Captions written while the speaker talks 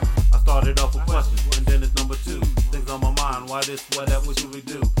Started off with questions, and then it's number two. Things on my mind, why this, why that, what should we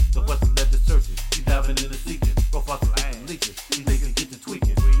do? The question led to searching, you diving in the seeking. Profiles and leaking, you think you get to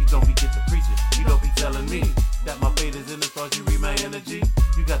tweaking. You don't be get to preaching, you don't be telling me that my fate is in the stars, you read my energy.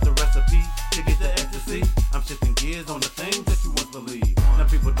 You got the recipe to get the ecstasy. I'm shifting gears on the things that you once believed. Now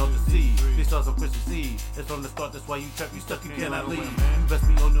people don't deceive, they start some Christian seed. It's from the start, that's why you trap, you stuck, you cannot leave. You best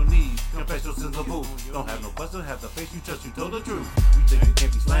be on your knees, confess your sins of boo. Don't have no question, have the face you trust, you told the truth. You think you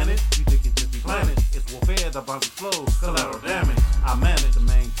can't be slanted, you think it just be planted. It's warfare, the bombs explode, collateral damage. I manage to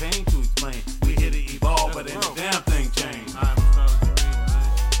maintain to explain. We here to evolve, but ain't a damn thing changed.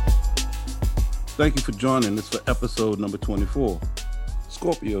 Thank you for joining us for episode number 24,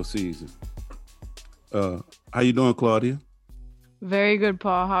 Scorpio season. How you doing, Claudia? Very good,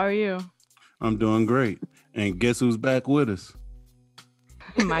 Paul. How are you? I'm doing great. And guess who's back with us?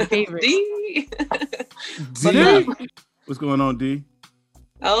 My favorite. D. D. What's going on, D?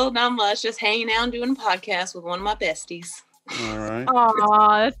 Oh, not much. Just hanging out and doing a podcast with one of my besties. All right.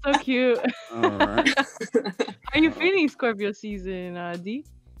 Aw, that's so cute. All right. How are you feeling Scorpio season, D?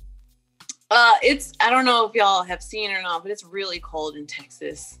 I don't know if y'all have seen or not, but it's really cold in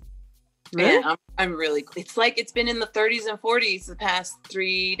Texas. Really? And I'm really, it's like it's been in the 30s and 40s the past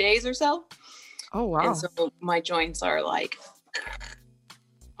 3 days or so. Oh, wow. And so my joints are like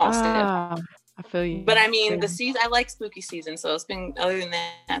all stiff. I feel you. But I mean, the season, I like spooky season. So it's been, other than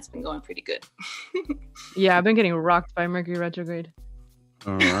that, it's been going pretty good. Yeah, I've been getting rocked by Mercury retrograde.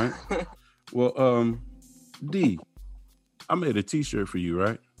 All right. Well, D, I made a t-shirt for you,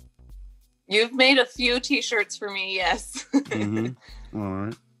 right? You've made a few t-shirts for me, yes. Mm-hmm. All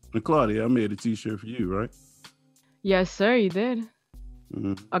right. And Claudia, I made a t-shirt for you, right? Yes, sir, you did.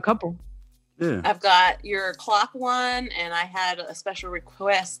 Mm-hmm. A couple. Yeah. I've got your clock one, and I had a special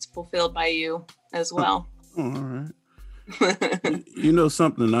request fulfilled by you as well. All right. You know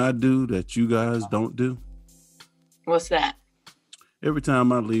something I do that you guys don't do? What's that? Every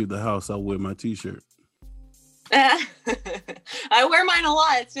time I leave the house, I wear my t-shirt. I wear mine a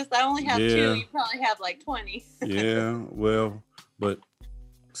lot. It's just I only have 2. You probably have like 20. Yeah, well, but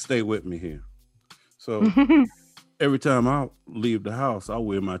stay with me here. So every time I leave the house, I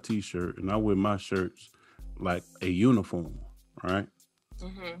wear my t-shirt, and I wear my shirts like a uniform, right?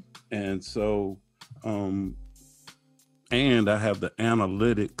 Mm-hmm. And so, and I have the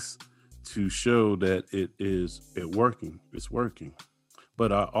analytics to show that it's working.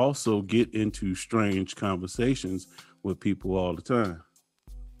 But I also get into strange conversations with people all the time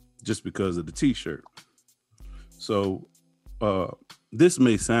just because of the t-shirt. So this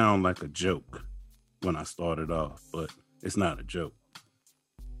may sound like a joke when I started off, but it's not a joke.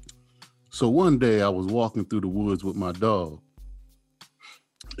 So one day I was walking through the woods with my dog,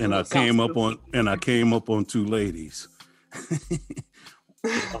 and I came up on 2 ladies.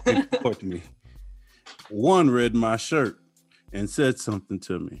 Walking toward me. One read my shirt and said something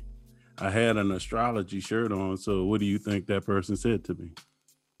to me. I had an astrology shirt on, so what do you think that person said to me?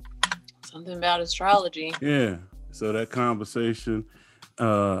 Something about astrology. Yeah. So that conversation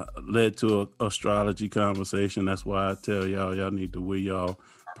led to an astrology conversation. That's why I tell y'all need to wear y'all,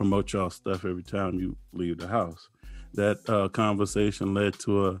 promote y'all stuff every time you leave the house. That conversation led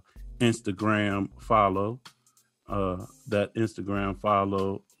to a Instagram follow. That Instagram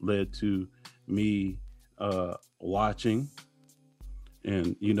follow led to me watching.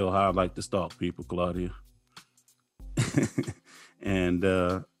 And you know how I like to stalk people, Claudia.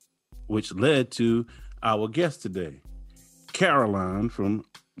 And which led to our guest today, Caroline from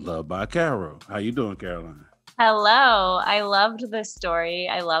Love by Caro. How you doing, Caroline? Hello. I loved the story.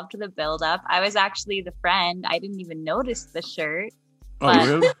 I loved the build-up. I was actually the friend. I didn't even notice the shirt. Oh,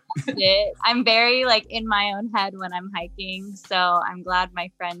 really? I'm very in my own head when I'm hiking. So I'm glad my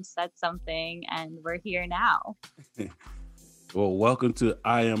friend said something and we're here now. Well, welcome to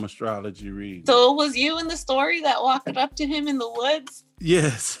I Am Astrology Read. So it was you in the story that walked up to him in the woods?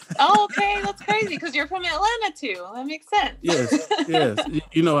 Yes. Oh, okay. That's crazy because you're from Atlanta too. That makes sense. Yes.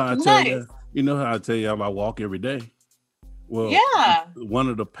 You know how I tell you. You know how I tell you I walk every day. Well, yeah. One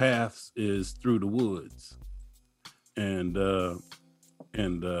of the paths is through the woods, and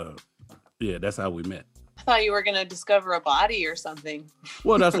yeah, that's how we met. I thought you were going to discover a body or something.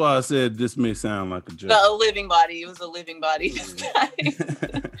 Well, that's why I said this may sound like a joke. A living body. It was a living body this time.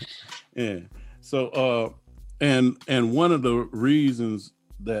 Yeah. So, and one of the reasons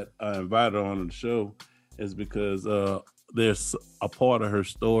that I invited her on the show is because there's a part of her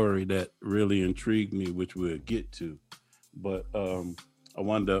story that really intrigued me, which we'll get to. But I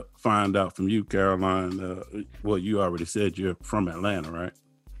wanted to find out from you, Caroline. Well, you already said you're from Atlanta, right?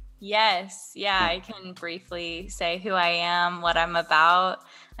 Yes. Yeah, I can briefly say who I am, what I'm about.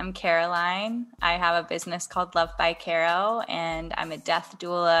 I'm Caroline. I have a business called Love by Caro, and I'm a death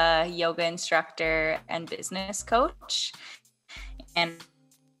doula, yoga instructor, and business coach. And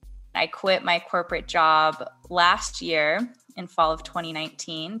I quit my corporate job last year in fall of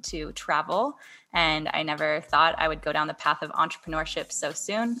 2019 to travel. And I never thought I would go down the path of entrepreneurship so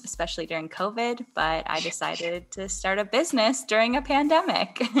soon, especially during COVID. But I decided to start a business during a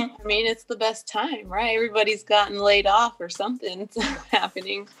pandemic. I mean, it's the best time, right? Everybody's gotten laid off or something's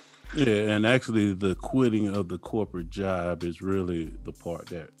happening. Yeah, and actually the quitting of the corporate job is really the part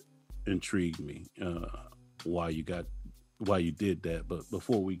that intrigued me, why you did that. But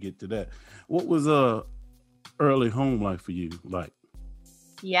before we get to that, what was early home life for you like?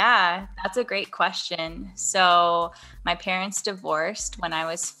 Yeah, that's a great question. So my parents divorced when I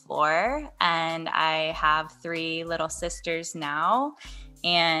was 4, and I have 3 little sisters now.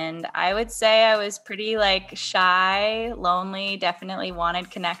 And I would say I was pretty like shy, lonely, definitely wanted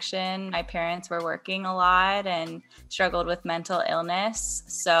connection. My parents were working a lot and struggled with mental illness.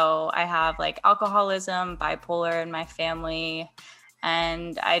 So I have like alcoholism, bipolar in my family.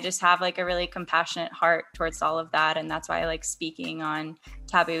 And I just have like a really compassionate heart towards all of that. And that's why I like speaking on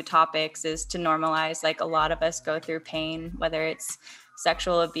taboo topics, is to normalize, like, a lot of us go through pain, whether it's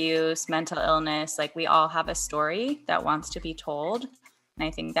sexual abuse, mental illness, like we all have a story that wants to be told. And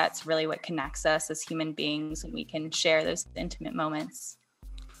I think that's really what connects us as human beings, when we can share those intimate moments.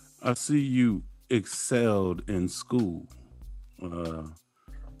 I see you excelled in school.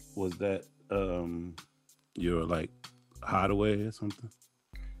 Was that your like hideaway or something?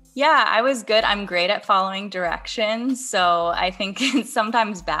 Yeah, I was good. I'm great at following directions. So I think it's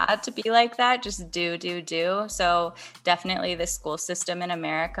sometimes bad to be like that. Just do. So definitely the school system in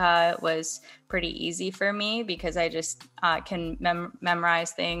America was pretty easy for me, because I just can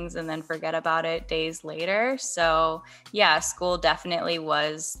memorize things and then forget about it days later. So yeah, school definitely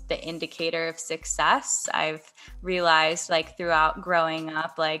was the indicator of success. I've realized, like, throughout growing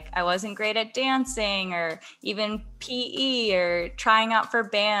up, like, I wasn't great at dancing or even PE or trying out for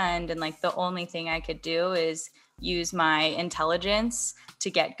band. And like the only thing I could do is use my intelligence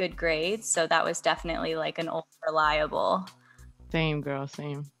to get good grades. So that was definitely like an old reliable. Same, girl,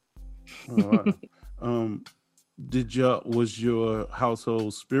 same. All right. Was your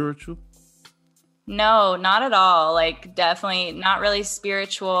household spiritual? No, not at all. Like, definitely not really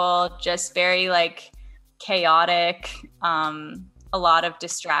spiritual, just very like chaotic. A lot of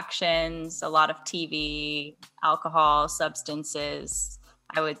distractions, a lot of TV, alcohol, substances.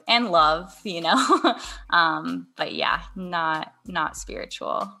 And love, but yeah, not spiritual.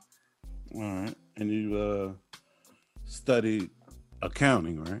 All right. And you studied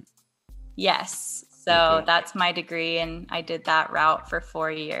accounting, right? Yes. So Okay. That's my degree, and I did that route for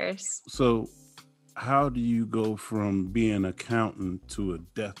 4 years. So how do you go from being an accountant to a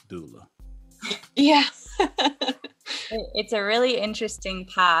death doula? Yeah. It's a really interesting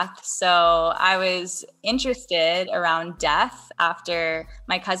path. So I was interested around death after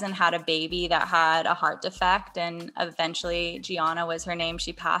my cousin had a baby that had a heart defect, and eventually Gianna was her name.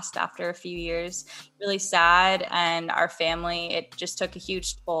 She passed after a few years. Really sad. And our family, it just took a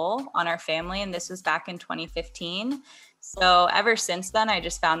huge toll on our family. And this was back in 2015. So ever since then, I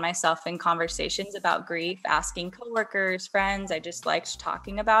just found myself in conversations about grief, asking coworkers, friends. I just liked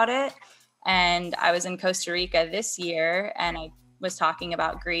talking about it. And I was in Costa Rica this year, and I was talking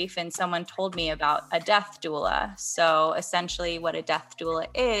about grief, and someone told me about a death doula. So essentially what a death doula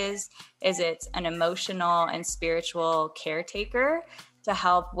is it's an emotional and spiritual caretaker to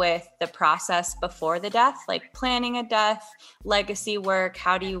help with the process before the death, like planning a death, legacy work,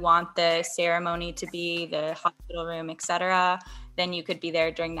 how do you want the ceremony to be, the hospital room, etc. Then you could be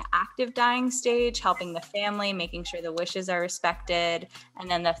there during the active dying stage, helping the family, making sure the wishes are respected. And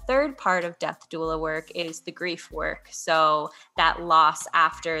then the third part of death doula work is the grief work. So that loss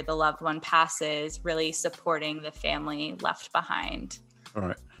after the loved one passes, really supporting the family left behind. All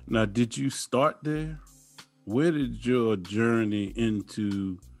right. Now, did you start there? Where did your journey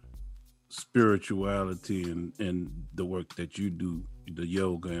into spirituality and the work that you do, the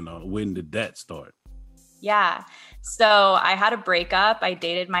yoga and all, when did that start? Yeah. So I had a breakup. I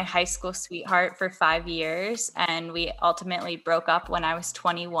dated my high school sweetheart for 5 years, and we ultimately broke up when I was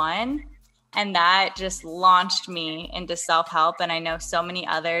 21. And that just launched me into self-help. And I know so many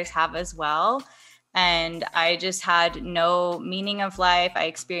others have as well. And I just had no meaning of life. I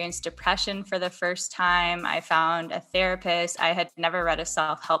experienced depression for the first time. I found a therapist. I had never read a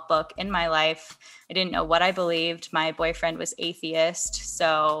self-help book in my life. I didn't know what I believed. My boyfriend was atheist.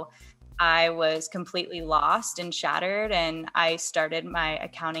 So I was completely lost and shattered. And I started my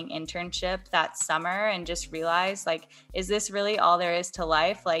accounting internship that summer and just realized, like, is this really all there is to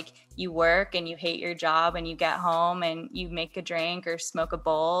life? Like, you work and you hate your job and you get home and you make a drink or smoke a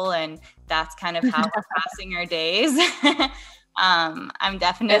bowl. And that's kind of how we're passing our days. I'm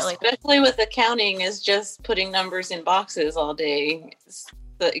definitely, especially with accounting, is just putting numbers in boxes all day.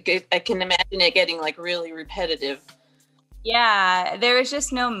 I can imagine it getting like really repetitive. Yeah, there was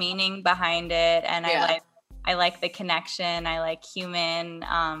just no meaning behind it, and I like the connection. I like human,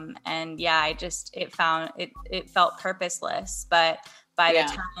 and yeah, it felt purposeless. But by the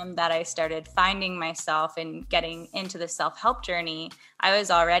time that I started finding myself and getting into the self-help journey, I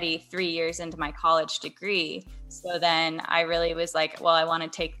was already 3 years into my college degree. So then I really was like, well, I want to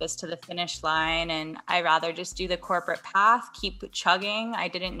take this to the finish line, and I rather just do the corporate path, keep chugging. I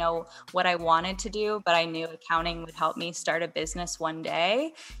didn't know what I wanted to do, but I knew accounting would help me start a business one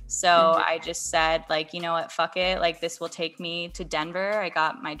day. So I just said, like, you know what, fuck it. Like, this will take me to Denver. I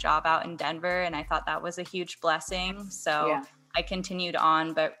got my job out in Denver, and I thought that was a huge blessing. So I continued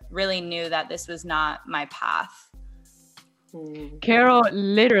on, but really knew that this was not my path. Carol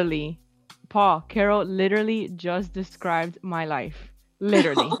literally just described my life.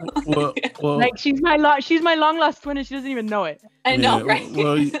 Literally. well, like she's my long lost twin and she doesn't even know it. I know, right?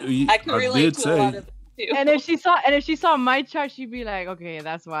 Well, I can relate to a lot of it too. And if she saw my chart, she'd be like, okay,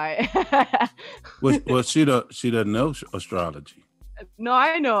 that's why. well, she doesn't know astrology. No,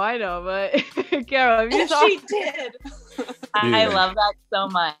 I know, but Carol, if you saw, she did. I love that so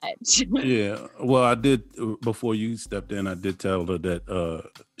much. Yeah. Well, I did, before you stepped in, I did tell her that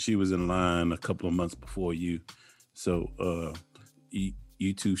she was in line a couple of months before you. So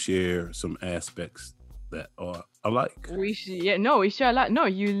you two share some aspects that are alike. We share a lot. No,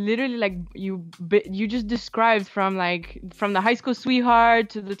 you literally, like, you just described from the high school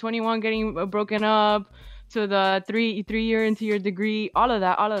sweetheart to the 21 getting broken up to the three year into your degree, all of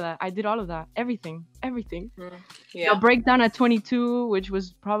that. I did all of that. Everything. The breakdown at 22, which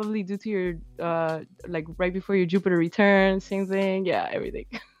was probably due to your like right before your Jupiter return, same thing. Yeah, everything.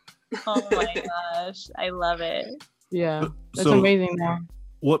 Oh my gosh, I love it. Yeah, that's amazing now.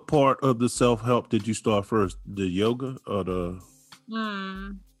 What part of the self-help did you start first? The yoga or the...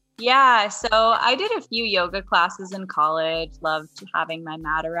 Yeah, so I did a few yoga classes in college, loved having my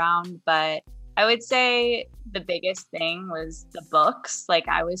mat around, but I would say the biggest thing was the books. Like,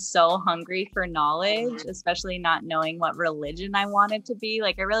 I was so hungry for knowledge, especially not knowing what religion I wanted to be.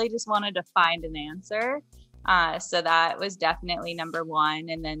 Like, I really just wanted to find an answer. So that was definitely number one.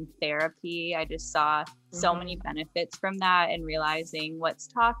 And then therapy, I just saw so many benefits from that, and realizing what's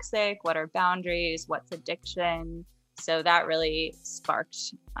toxic, what are boundaries, what's addiction. So that really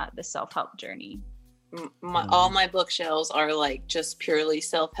sparked the self-help journey. All my bookshelves are like just purely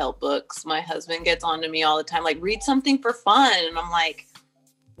self-help books. My husband gets on to me all the time, like, read something for fun. And I'm like,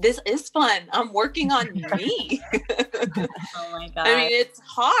 this is fun. I'm working on me. Oh my God. I mean, it's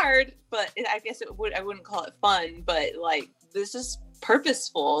hard, but I guess I wouldn't call it fun, but like, this is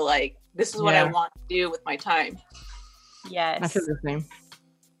purposeful. Like, this is what I want to do with my time. Yes. I feel the same.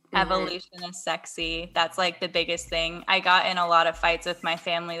 Evolution is sexy. That's like the biggest thing. I got in a lot of fights with my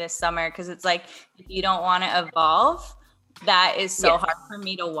family this summer because it's like, if you don't want to evolve, that is so hard for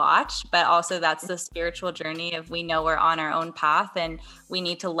me to watch. But also, that's the spiritual journey of, we know we're on our own path and we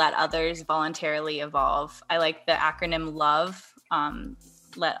need to let others voluntarily evolve. I like the acronym LOVE,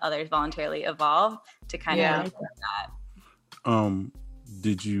 let others voluntarily evolve, to kind of that.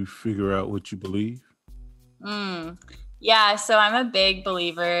 Did you figure out what you believe? Yeah, so I'm a big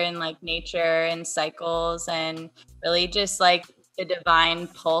believer in like nature and cycles, and really just like the divine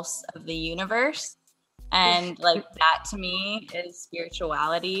pulse of the universe. And like, that to me is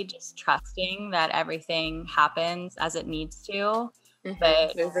spirituality, just trusting that everything happens as it needs to.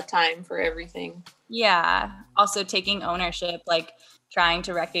 But there's a time for everything. Yeah. Also taking ownership, like trying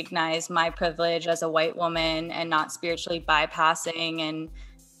to recognize my privilege as a white woman and not spiritually bypassing, and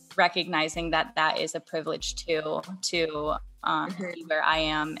recognizing that that is a privilege too, to be where I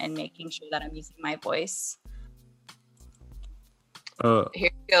am, and making sure that I'm using my voice. Here you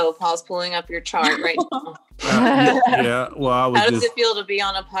go. Paul's pulling up your chart right now. Well, how does it feel to be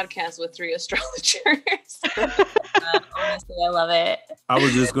on a podcast with 3 astrologers? Honestly, I love it. I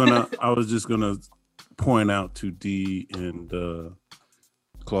was just gonna point out to Dee and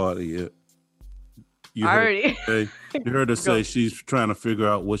Claudia. You heard her say she's trying to figure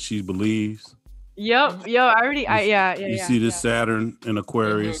out what she believes. Yep. You see this Saturn in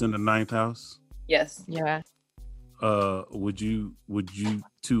Aquarius in the 9th house? Yes. Yeah. Would you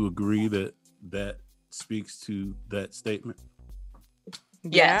two agree that speaks to that statement?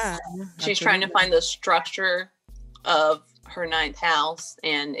 Yes. Yeah, She's trying to absolutely. find the structure of her ninth house,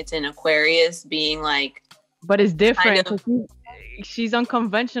 and it's in Aquarius, being like, But it's different of- because she's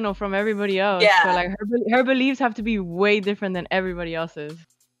unconventional from everybody else. Yeah. So like her beliefs have to be way different than everybody else's.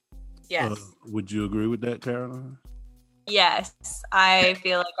 yes. Would you agree with that, Caroline? Yes, I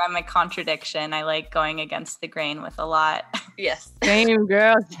feel like I'm a contradiction. I like going against the grain with a lot. Yes. Same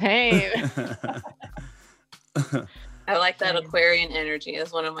girl, same. I like that Same. Aquarian energy.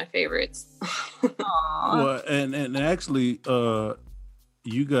 It's one of my favorites. Aw. Well, and actually,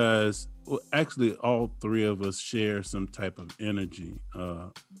 you guys, well, actually, all three of us share some type of energy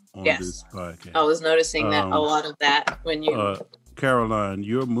on Yes. this podcast. I was noticing that a lot of that when you. Caroline,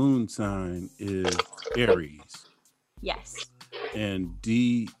 your moon sign is Aries, Yes. and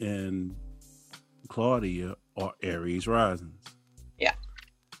Dee and Claudia are Aries risings. Yeah.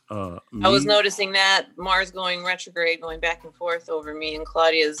 I I was noticing that Mars going retrograde, going back and forth over me, and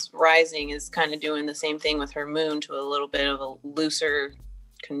Claudia's rising is kind of doing the same thing with her moon, to a little bit of a looser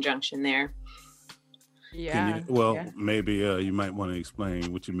conjunction there. Yeah. Maybe you might want to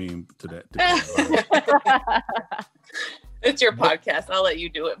explain what you mean to that. To Caroline. It's your podcast. I'll let you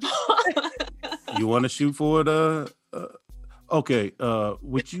do it, Paul. You want to shoot for it? Okay.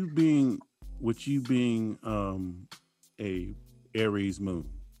 With you being a Aries moon,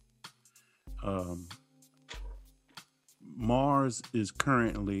 Mars is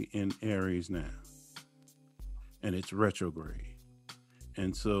currently in Aries now, and it's retrograde.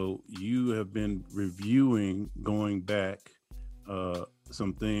 And so you have been reviewing, going back,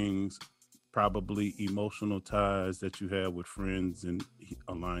 some things, probably emotional ties that you have with friends and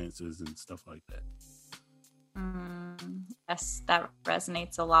alliances and stuff like that. Yes, that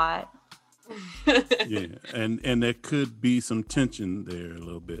resonates a lot. Yeah, and there could be some tension there a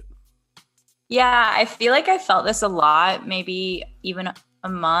little bit. Yeah, I feel like I felt this a lot, maybe even a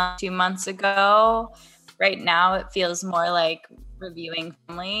month, 2 months ago. Right now, it feels more like reviewing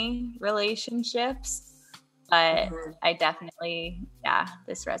family relationships, but I definitely,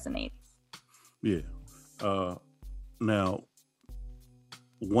 this resonates. Yeah. Now,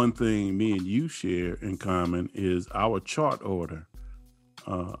 one thing me and you share in common is our chart order.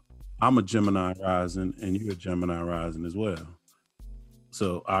 I'm a Gemini rising, and you're a Gemini rising as well.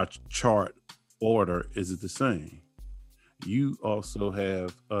 So our chart order is the same. You also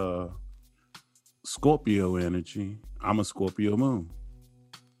have Scorpio energy. I'm a Scorpio moon.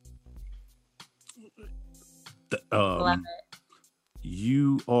 Love it.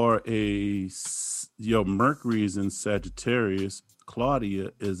 You are your Mercury is in Sagittarius.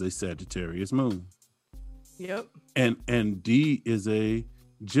 Claudia is a Sagittarius moon. Yep. And Dee is a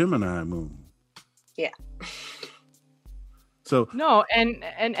Gemini moon. Yeah. So No,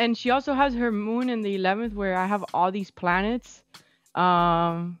 and she also has her moon in the 11th, where I have all these planets.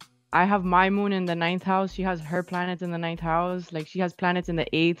 I have my moon in the 9th house. She has her planets in the 9th house. Like, she has planets in the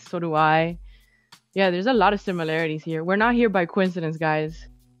 8th. So do I. Yeah, there's a lot of similarities here. We're not here by coincidence, guys.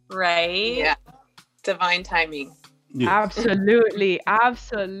 Right? Yeah. Divine timing. yeah. Absolutely,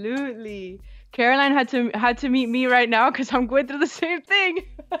 absolutely. Caroline had to meet me right now because I'm going through the same thing.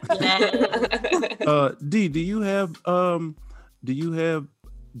 Yes. Dee, do you have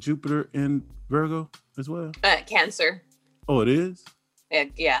Jupiter in Virgo as well? Cancer. Oh, it is?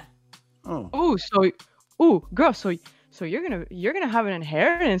 Yeah. Oh. Girl, so you're gonna have an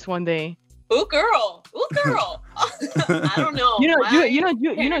inheritance one day. Ooh, girl. I don't know.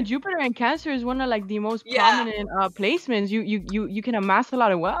 You know, Jupiter and Cancer is one of like the most prominent placements. You can amass a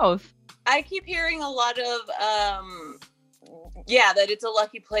lot of wealth. I keep hearing a lot of that it's a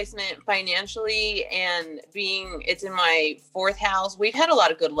lucky placement financially, and it's in my 4th house. We've had a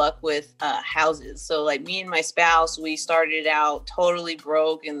lot of good luck with houses. So like me and my spouse, we started out totally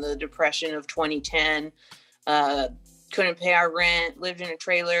broke in the depression of 2010. Couldn't pay our rent, lived in a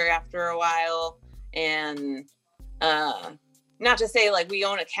trailer after a while, and not to say like we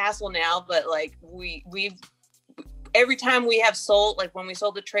own a castle now, but like we've every time we have sold, like when we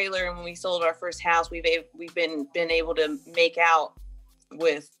sold the trailer and when we sold our first house, we've been able to make out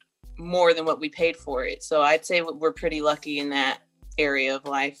with more than what we paid for it. So I'd say we're pretty lucky in that area of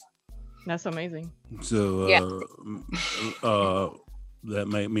life. That's amazing. So that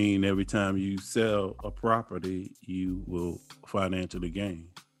might mean every time you sell a property, you will financially gain.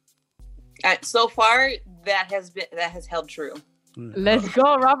 So far, that has held true. Let's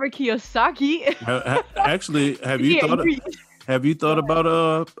go, Robert Kiyosaki. Actually, have you thought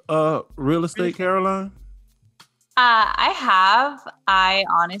about real estate, Caroline? I have. I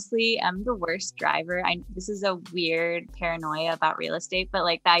honestly am the worst driver. This is a weird paranoia about real estate, but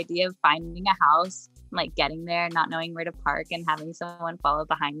like the idea of finding a house like getting there, not knowing where to park and having someone follow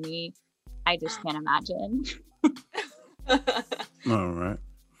behind me. I just can't imagine. All right.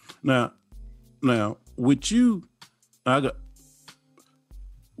 Now, with you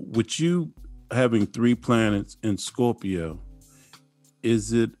having 3 planets in Scorpio,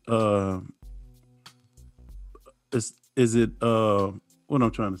 is it what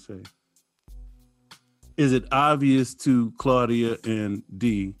I'm trying to say? Is it obvious to Claudia and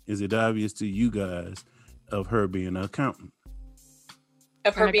D? Is it obvious to you guys of her being an accountant?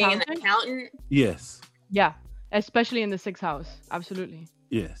 Of her An being an accountant? accountant? Yes. Yeah, especially in the 6th house. Absolutely.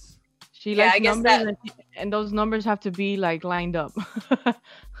 Yes. She Yeah, likes I guess numbers, and those numbers have to be like lined up.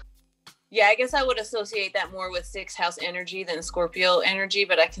 Yeah, I guess I would associate that more with 6th house energy than Scorpio energy,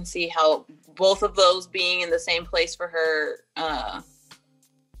 but I can see how both of those being in the same place for her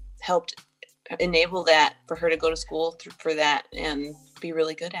helped enable that for her to go to school for that and be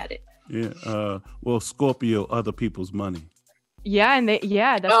really good at it. Yeah. Well, Scorpio, other people's money. Yeah, and that's what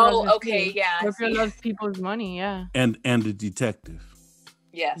I was gonna okay, say. yeah. I Scorpio see. loves people's money. Yeah. And the detective.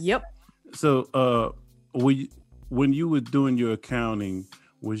 Yes. Yep. So, when you were doing your accounting,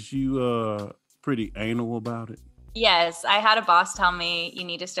 was you pretty anal about it? Yes, I had a boss tell me you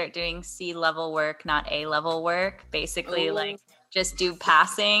need to start doing C-level work, not A-level work. Basically, Ooh. like just do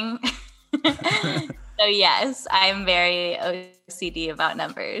passing. So yes, I'm very OCD about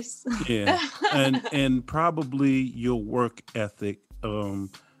numbers. Yeah, and probably your work ethic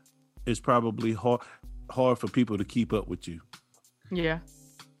is probably hard for people to keep up with you. Yeah.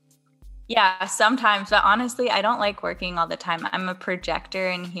 Yeah, sometimes, but honestly, I don't like working all the time. I'm a projector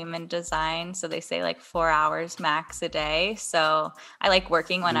in human design, so they say like 4 hours max a day. So I like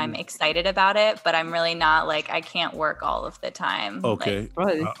working when I'm excited about it, but I'm really not like I can't work all of the time. Okay. Bro,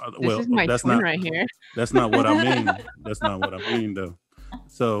 this Well, is my that's twin not right here. that's not what I mean. That's not what I mean though.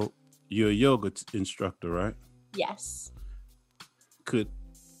 So you're a yoga instructor, right? Yes.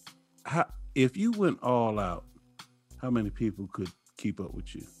 If you went all out, how many people could keep up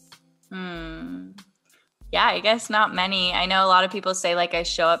with you? Yeah, I guess not many. I know a lot of people say like I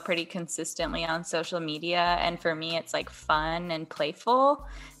show up pretty consistently on social media, and for me it's like fun and playful.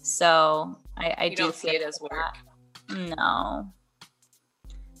 So I You do don't see it as work. No.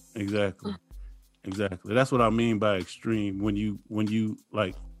 Exactly. That's what I mean by extreme. When you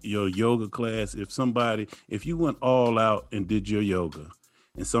like your yoga class, if you went all out and did your yoga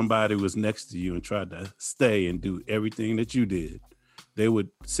and somebody was next to you and tried to stay and do everything that you did, they would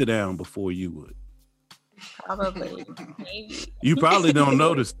sit down before you would. Probably. Maybe. You probably don't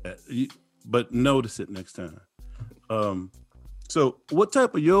notice that, but notice it next time. So what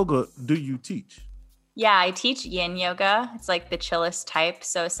type of yoga do you teach? Yeah, I teach yin yoga. It's like the chillest type.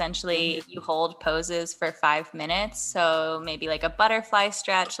 So essentially you hold poses for 5 minutes. So maybe like a butterfly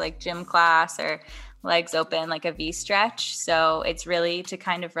stretch, like gym class, or legs open like a V stretch. So it's really to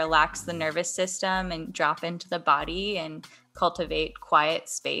kind of relax the nervous system and drop into the body and cultivate quiet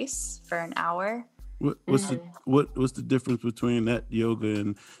space for an hour. What's the difference between that yoga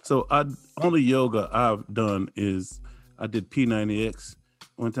and only yoga I've done is I did P90X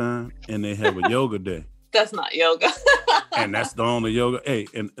one time and they have a yoga day. That's not yoga. And that's the only yoga. Hey,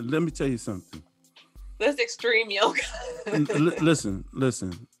 and let me tell you something. That's extreme yoga. Listen.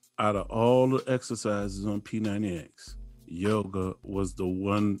 Out of all the exercises on P90X, yoga was the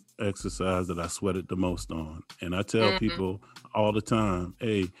one exercise that I sweated the most on. And I tell people all the time,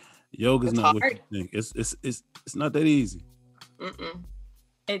 hey, yoga's not hard. what you think. It's not that easy. Mm-mm.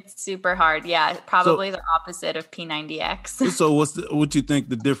 It's super hard. Yeah, probably the opposite of P90X. So what you think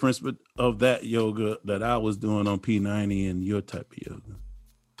the difference of that yoga that I was doing on P90 and your type of yoga?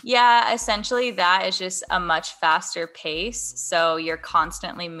 Yeah, essentially that is just a much faster pace. So you're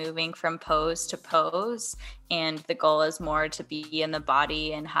constantly moving from pose to pose, and the goal is more to be in the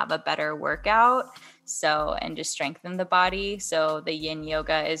body and have a better workout. So, and just strengthen the body. So the yin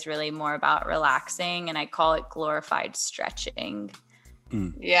yoga is really more about relaxing, and I call it glorified stretching.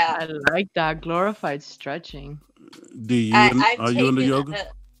 Yeah. I like that glorified stretching. Are you into yoga?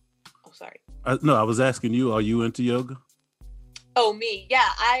 Sorry. No, I was asking you, are you into yoga? Oh, me. Yeah,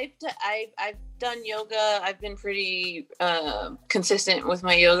 I've done yoga. I've been pretty consistent with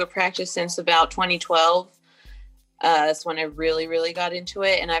my yoga practice since about 2012. That's when I really, really got into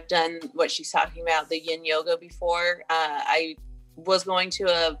it. And I've done what she's talking about, the yin yoga, before. I was going to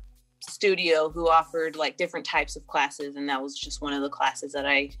a studio who offered like different types of classes, and that was just one of the classes that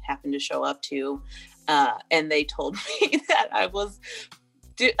I happened to show up to. And they told me that I was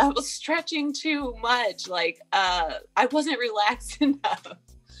stretching too much. Like, I wasn't relaxed enough.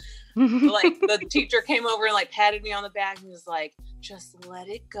 Like, the teacher came over and like patted me on the back and was like, just let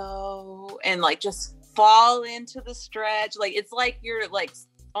it go and like just fall into the stretch. Like it's like you're like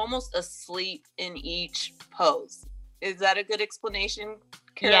almost asleep in each pose. Is that a good explanation,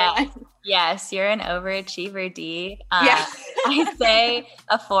 Caroline? Yeah. Yes, you're an overachiever, Dee. Yeah. I say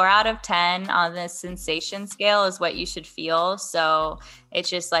a 4 out of 10 on the sensation scale is what you should feel. So it's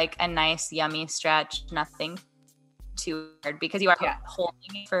just like a nice, yummy stretch, nothing too hard, because you are holding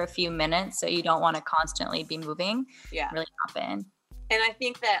it for a few minutes. So you don't want to constantly be moving. Yeah. Really happen. And I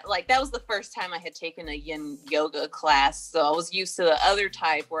think that like that was the first time I had taken a yin yoga class. So I was used to the other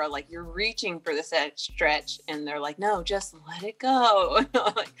type where like you're reaching for this stretch and they're like, no, just let it go.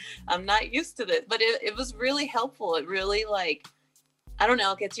 Like, I'm not used to this, but it was really helpful. It really like, I don't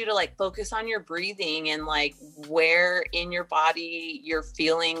know, it gets you to like focus on your breathing and like where in your body you're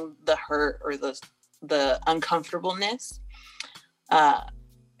feeling the hurt or the uncomfortableness.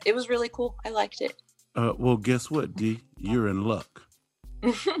 It was really cool. I liked it. Well, guess what, Dee? You're in luck.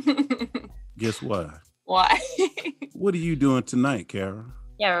 Guess why? Why? What are you doing tonight, Kara?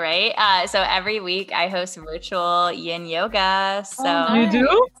 Yeah, right. So every week I host virtual yin yoga. So You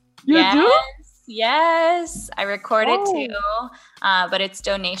do? You do? Yes, I record it too, but it's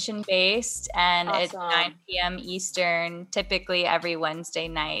donation based and it's 9 p.m. Eastern, typically every Wednesday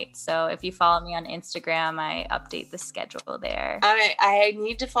night. So if you follow me on Instagram, I update the schedule there. I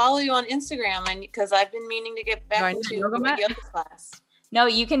need to follow you on Instagram because I've been meaning to get back to yoga class. No,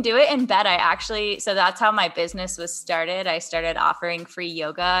 you can do it in bed. So that's how my business was started. I started offering free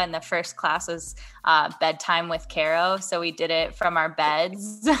yoga, and the first class was bedtime with Caro. So we did it from our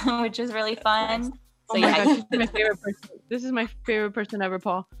beds, which was really fun. Oh my gosh, she's my favorite person. This is my favorite person ever,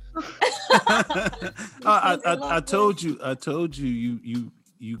 Paul. I told you,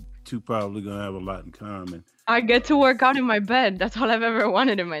 you two probably gonna have a lot in common. I get to work out in my bed. That's all I've ever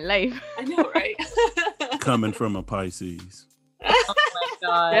wanted in my life. I know, right? Coming from a Pisces. Oh my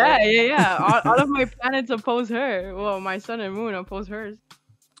God. Yeah. All of my planets oppose her. Well, my sun and moon oppose hers.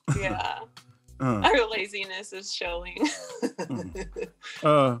 Yeah. Our laziness is showing.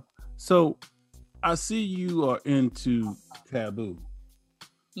 So I see you are into taboo.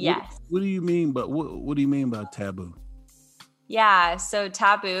 Yes. What do you mean? But what do you mean by taboo? Yeah, so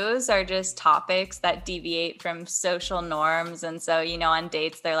taboos are just topics that deviate from social norms. And so, on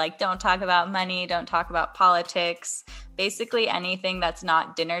dates, they're like, don't talk about money, don't talk about politics. Basically, anything that's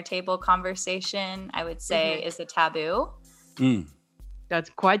not dinner table conversation, I would say, is a taboo. That's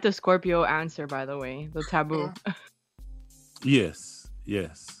quite the Scorpio answer, by the way, the taboo. Yes.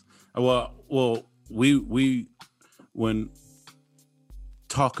 Well, we when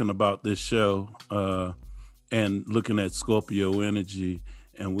talking about this show, and looking at Scorpio energy,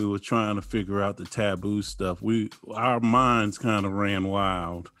 and we were trying to figure out the taboo stuff. Our minds kind of ran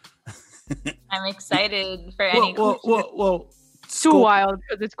wild. I'm excited for any questions. Well, too wild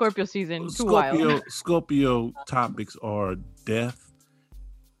because it's Scorpio season. Too wild. Scorpio topics are death,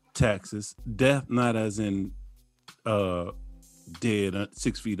 taxes, death not as in dead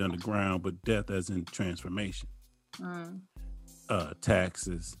 6 feet underground, but death as in transformation.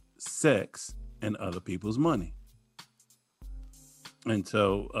 Taxes, sex, and other people's money. And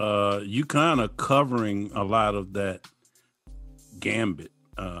so you kind of covering a lot of that gambit.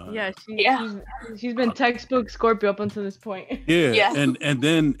 She's been textbook Scorpio up until this point. Yeah. And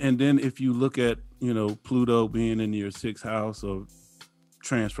then if you look at, Pluto being in your 6th house of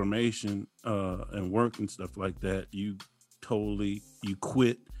transformation and work and stuff like that, you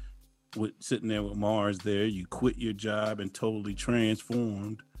quit with sitting there with Mars there, you quit your job and totally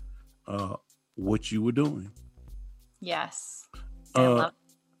transformed what you were doing. Yes.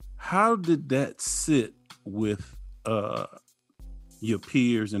 How did that sit with your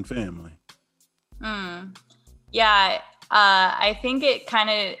peers and family? Yeah, I think it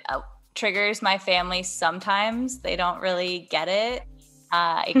kind of triggers my family sometimes. They don't really get it.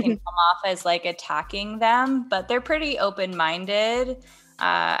 It can come off as like attacking them, but they're pretty open-minded.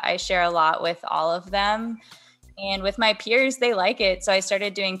 I share a lot with all of them. And with my peers, they like it. So I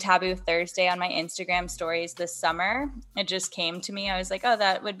started doing Taboo Thursday on my Instagram stories this summer. It just came to me. I was like, oh,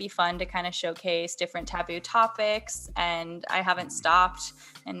 that would be fun to kind of showcase different taboo topics. And I haven't stopped.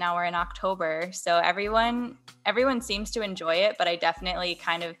 And now we're in October. So everyone seems to enjoy it. But I definitely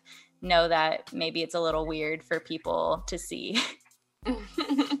kind of know that maybe it's a little weird for people to see.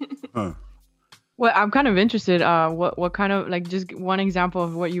 Well, I'm kind of interested. What kind of, like, just one example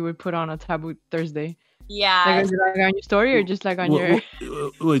of what you would put on a Taboo Thursday? Yeah. Like, is it like on your story or just like on your...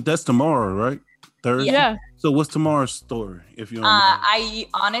 Wait, that's tomorrow, right? Thursday? Yeah. So what's tomorrow's story, if you don't mind? I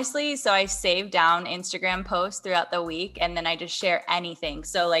honestly, so I save down Instagram posts throughout the week and then I just share anything.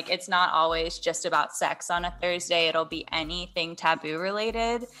 So like, it's not always just about sex on a Thursday. It'll be anything taboo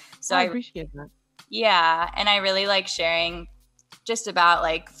related. So I appreciate that. Yeah. And I really like sharing just about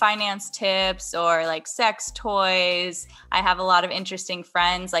like finance tips or like sex toys. I have a lot of interesting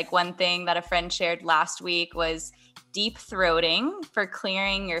friends. Like one thing that a friend shared last week was deep throating for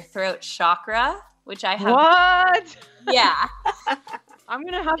clearing your throat chakra, which I have. What? Yeah. I'm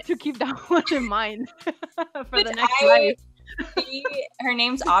gonna have to keep that one in mind for Which the next life. Her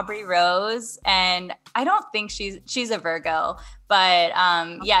name's Aubrey Rose, and I don't think she's a Virgo, but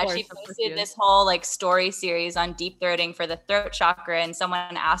yeah, she posted this whole like story series on deep throating for the throat chakra, and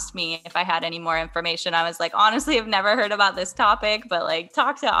someone asked me if I had any more information. I was like, honestly, I've never heard about this topic, but like,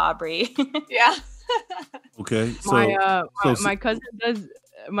 talk to Aubrey. Yeah. Okay. So, my cousin does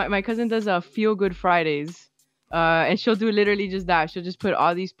my cousin does Feel Good Fridays. And she'll do literally just that. She'll just put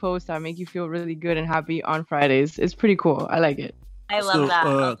all these posts that make you feel really good and happy on Fridays. It's pretty cool. I like it. I love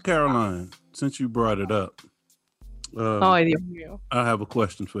that. Caroline, since you brought it up, I have a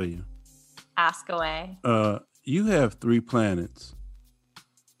question for you. Ask away. You have 3 planets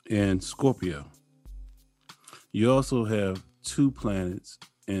in Scorpio. You also have 2 planets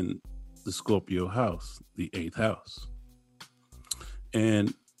in the Scorpio house, the 8th house.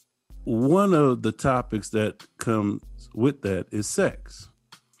 And one of the topics that comes with that is sex.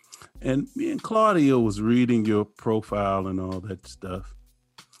 And me and Claudia was reading your profile and all that stuff.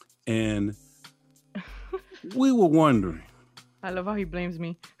 And we were wondering. I love how he blames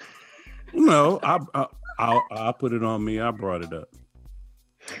me. No, I'll put it on me. I brought it up.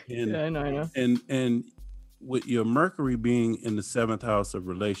 And, yeah, I know. And with your Mercury being in the 7th house of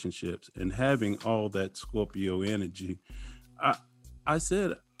relationships and having all that Scorpio energy, I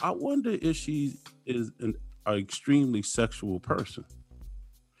said, I wonder if she is an extremely sexual person.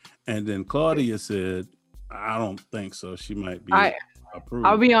 And then Claudia said, I don't think so. She might be approved.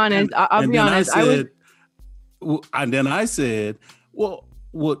 I'll be honest. I'll be honest. And then I said, well,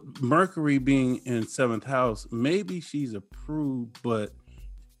 with Mercury being in 7th house, maybe she's approved, but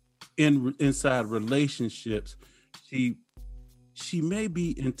inside relationships, she may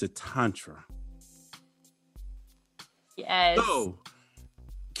be into Tantra. Yes. So,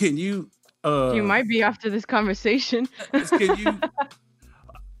 can you? You might be after this conversation. Can you?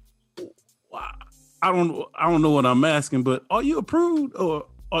 I don't know what I'm asking, but are you approved or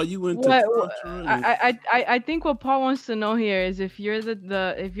are you into? I think what Paul wants to know here is if you're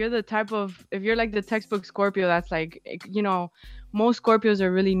if you're like the textbook Scorpio that's like, you know, most Scorpios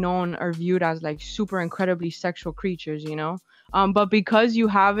are really known or viewed as like super incredibly sexual creatures, you know. But because you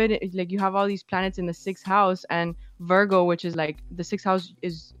have it, like you have all these planets in the 6th house and Virgo, which is like the 6th house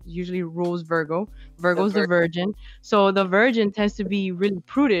is usually rules Virgo. Virgo's the Virgin. So the Virgin tends to be really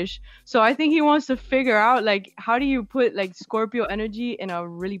prudish. So I think he wants to figure out like, how do you put like Scorpio energy in a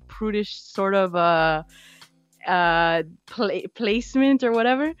really prudish sort of placement or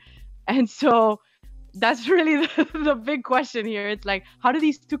whatever. And so that's really the big question here. It's like, how do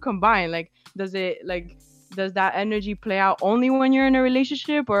these two combine? Like, does that energy play out only when you're in a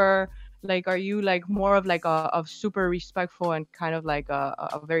relationship, or like are you like more of like a super respectful and kind of like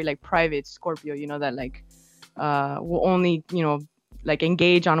a very like private Scorpio, you know, that like will only, you know, like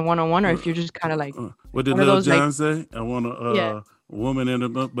engage on one-on-one, or if you're just kind of like what did Lil Jon say? I want a woman in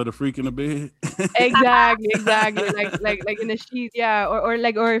the but a freak in the bed. exactly like in the sheets, yeah, or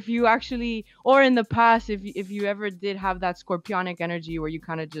if you actually, or in the past, if you ever did have that scorpionic energy where you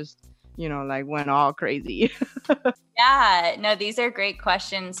kind of just, you know, like went all crazy. Yeah, no, these are great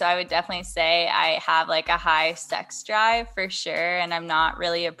questions. So I would definitely say I have like a high sex drive for sure, and I'm not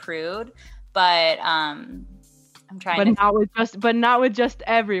really a prude, but I'm trying but not with just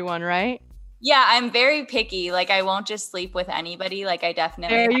everyone, right? Yeah, I'm very picky. Like I won't just sleep with anybody. Like I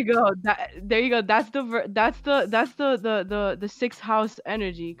definitely. There you go. That's the 6th house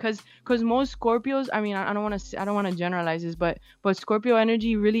energy. Cause most Scorpios. I mean, I don't want to generalize this, but Scorpio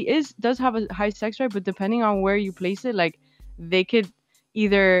energy really does have a high sex drive. But depending on where you place it, like they could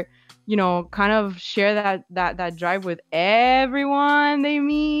either, you know, kind of share that drive with everyone they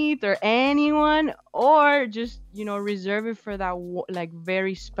meet or anyone, or just, you know, reserve it for that like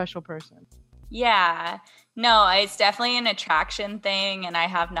very special person. Yeah, no, it's definitely an attraction thing, and I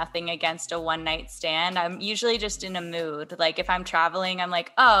have nothing against a one-night stand. I'm usually just in a mood. Like if I'm traveling, I'm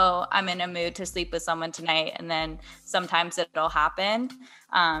like, oh, I'm in a mood to sleep with someone tonight, and then sometimes it'll happen.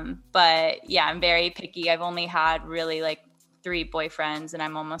 But yeah, I'm very picky. I've only had really like 3 boyfriends, and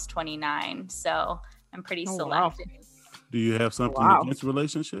I'm almost 29, so I'm pretty selective. Do you have something Wow. against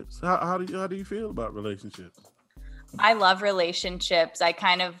relationships? How do you feel about relationships? I love relationships. I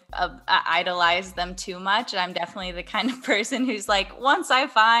kind of idolize them too much. I'm definitely the kind of person who's like, once I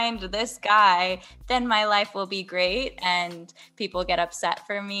find this guy, then my life will be great. And people get upset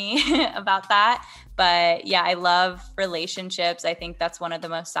for me about that. But yeah, I love relationships. I think that's one of the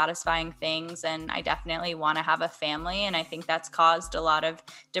most satisfying things. And I definitely want to have a family. And I think that's caused a lot of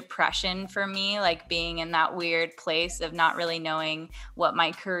depression for me, like being in that weird place of not really knowing what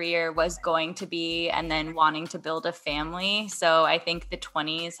my career was going to be and then wanting to build a family. So I think the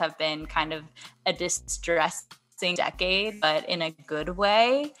 20s have been kind of a distressing decade, but in a good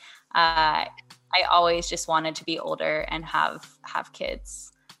way. I always just wanted to be older and have kids.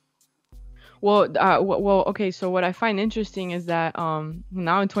 Well, okay. So what I find interesting is that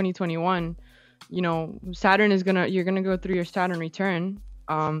now in 2021, Saturn you're gonna go through your Saturn return.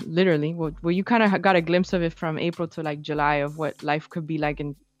 Literally. Well, you kind of got a glimpse of it from April to like July of what life could be like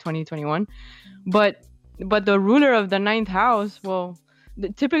in 2021, but the ruler of the ninth house,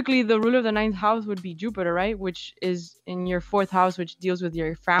 typically the ruler of the ninth house would be Jupiter, right? Which is in your fourth house, which deals with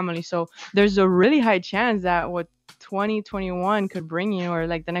your family. So there's a really high chance that what 2021 could bring you, or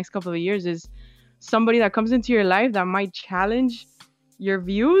like the next couple of years, is somebody that comes into your life that might challenge your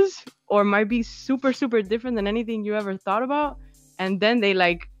views or might be super, super different than anything you ever thought about. And then they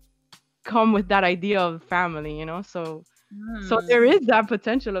like come with that idea of family, So there is that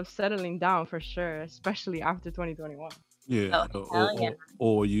potential of settling down for sure, especially after 2021. Yeah, yeah.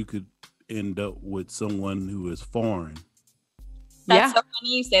 or you could end up with someone who is foreign. That's so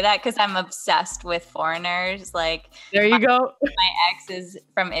funny you say that, because I'm obsessed with foreigners. Like, there you go. My ex is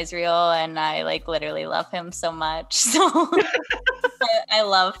from Israel, and I like literally love him so much. So I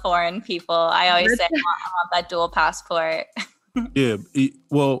love foreign people. I always say I want that dual passport. Yeah,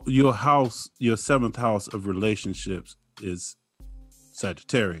 well, your seventh house of relationships is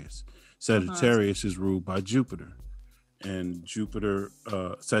Sagittarius. Sagittarius is ruled by Jupiter, and Jupiter,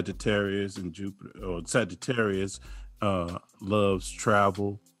 Sagittarius loves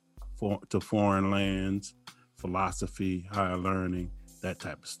travel to foreign lands, philosophy, higher learning, that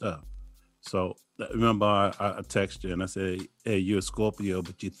type of stuff. So remember, I texted you and I said, "Hey, you're a Scorpio,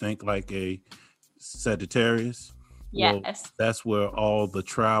 but you think like a Sagittarius." Yes, well, that's where all the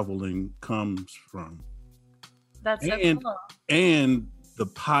traveling comes from. That's so cool. And the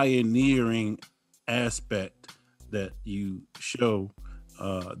pioneering aspect that you show,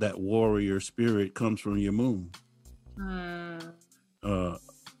 that warrior spirit, comes from your moon.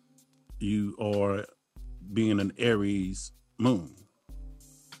 You are being an Aries moon.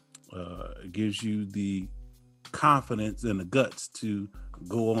 It gives you the confidence and the guts to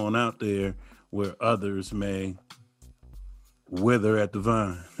go on out there where others may wither at the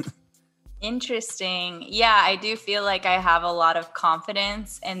vine. Interesting. Yeah, I do feel like I have a lot of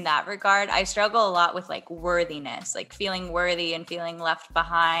confidence in that regard. I struggle a lot with like worthiness, like feeling worthy and feeling left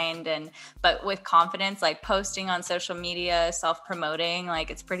behind. But with confidence, like posting on social media, self-promoting,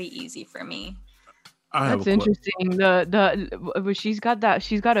 like it's pretty easy for me. That's interesting. She's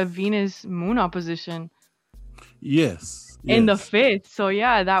got a Venus moon opposition. Yes. In the fifth. So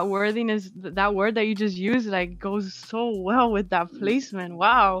yeah, that worthiness, that word that you just used, like goes so well with that placement.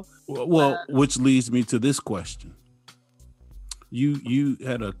 Wow. Well, which leads me to this question. You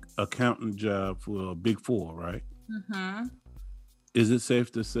had an accountant job for a Big Four, right? Mm-hmm. Is it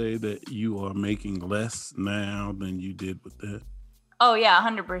safe to say that you are making less now than you did with that? Oh yeah,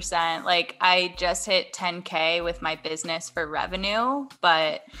 100%. Like I just hit 10K with my business for revenue,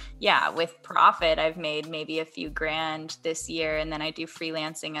 but yeah, with profit, I've made maybe a few grand this year, and then I do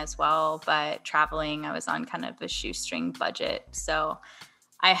freelancing as well. But traveling, I was on kind of a shoestring budget, so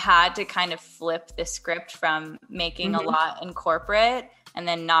I had to kind of flip the script from making a lot in corporate and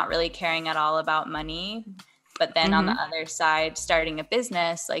then not really caring at all about money. But then on the other side, starting a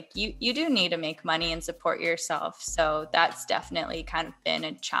business, like you do need to make money and support yourself. So that's definitely kind of been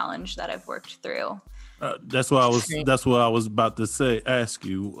a challenge that I've worked through. That's what I was about to ask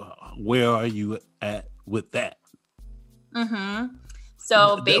you, where are you at with that?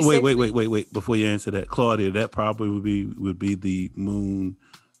 So basically, wait. Before you answer that, Claudia, that probably would be the Moon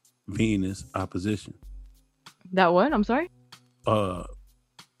Venus opposition. That what? I'm sorry.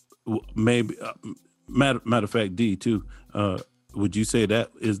 Maybe. Matter of fact, D too. Would you say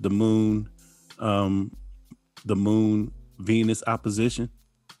that is the Moon Venus opposition?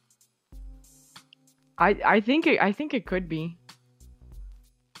 I think it could be.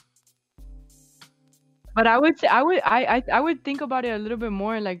 But I would say I would think about it a little bit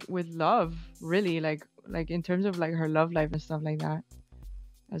more like with love, really, like in terms of like her love life and stuff like that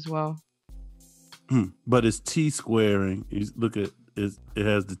as well. but it's T squaring. You look at it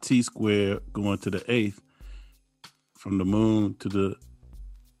has the T square going to the eighth from the moon to the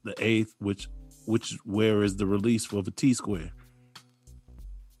eighth, which where is the release for the T square?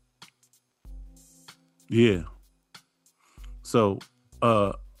 Yeah. So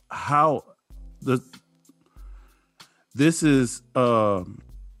how this is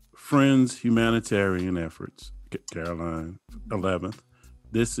Friends Humanitarian Efforts, Caroline 11th.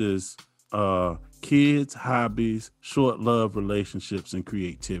 This is kids, hobbies, short love relationships, and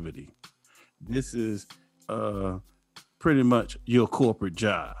creativity. This is pretty much your corporate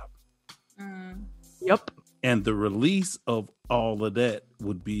job. Yep. And the release of all of that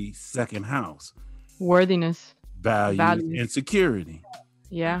would be second house. Worthiness. Values and security.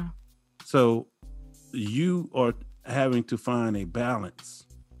 Yeah. So you are having to find a balance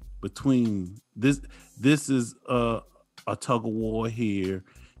between this. This is a tug of war here,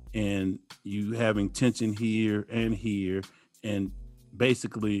 and you having tension here, and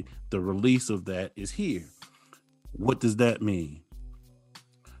basically the release of that is here. What does that mean?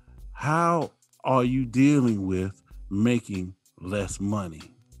 How are you dealing with making less money?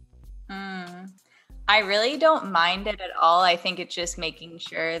 I really don't mind it at all. I think it's just making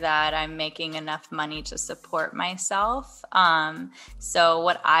sure that I'm making enough money to support myself. So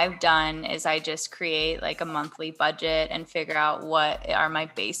what I've done is I just create like a monthly budget and figure out what are my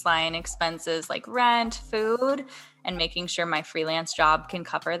baseline expenses, like rent, food, and making sure my freelance job can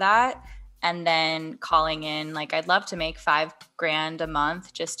cover that. And then calling in, like, I'd love to make $5,000 a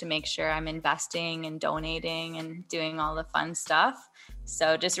month just to make sure I'm investing and donating and doing all the fun stuff.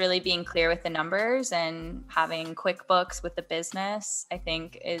 So just really being clear with the numbers and having QuickBooks with the business, I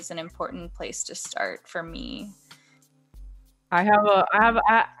think, is an important place to start for me. I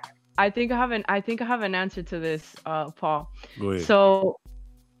think I have an answer to this, Paul. Go ahead. So,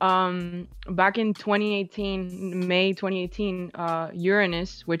 back in 2018, May 2018,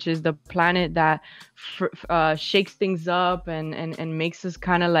 Uranus, which is the planet that shakes things up and makes us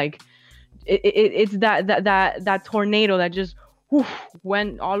kind of like, it's that tornado that just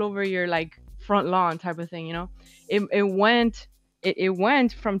went all over your like front lawn type of thing, you know. It went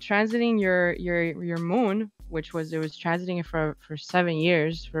from transiting your moon, which was transiting it for 7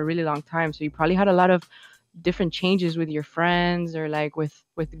 years, for a really long time. So you probably had a lot of different changes with your friends or like with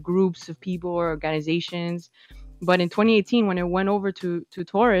groups of people or organizations. But in 2018, when it went over to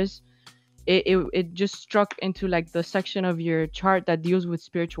Taurus, it just struck into like the section of your chart that deals with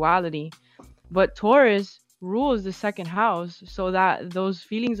spirituality. But Taurus rules the second house, so that those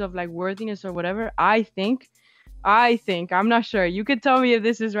feelings of like worthiness or whatever, I think, I'm not sure, you could tell me if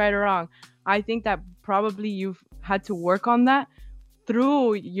this is right or wrong, I think that probably you've had to work on that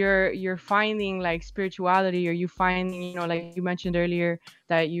through your finding like spirituality, or you finding, you know, like you mentioned earlier,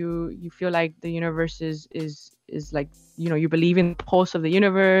 that you feel like the universe is like, you know, you believe in the pulse of the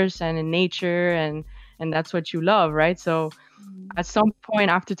universe and in nature, and that's what you love, right? So at some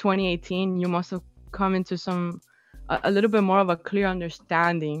point after 2018, you must have come into a little bit more of a clear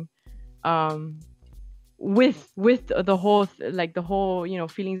understanding with the whole like the whole, you know,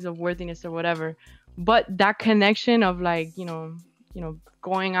 feelings of worthiness or whatever. But that connection of like, you know,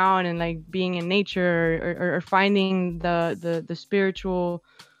 going out and like being in nature, or finding the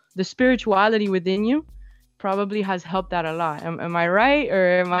spirituality within you probably has helped that a lot. Am I right,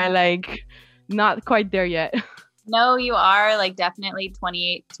 or am I like not quite there yet? No, you are. Like, definitely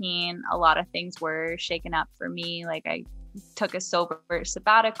 2018, a lot of things were shaken up for me. Like, I took a sober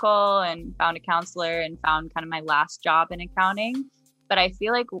sabbatical and found a counselor and found kind of my last job in accounting. But I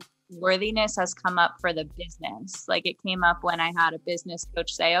feel like worthiness has come up for the business. Like, it came up when I had a business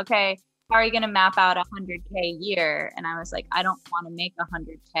coach say, okay, how are you going to map out 100K a year? And I was like, I don't want to make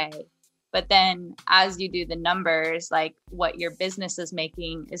 100K. But then as you do the numbers, like what your business is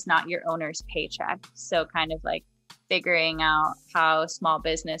making is not your owner's paycheck. So kind of like figuring out how small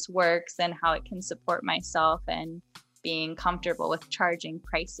business works and how it can support myself, and being comfortable with charging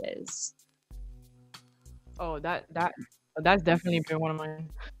prices. Oh, that's definitely been one of mine.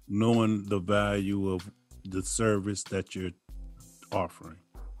 Knowing the value of the service that you're offering.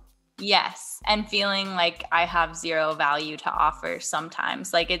 Yes. And feeling like I have zero value to offer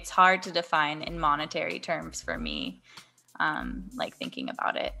sometimes. Like, it's hard to define in monetary terms for me, like thinking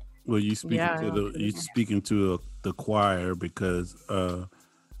about it. Well, you speaking to the choir, because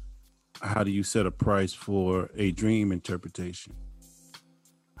how do you set a price for a dream interpretation?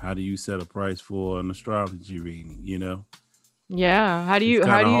 Set a price for an astrology reading, you know? Yeah. How do you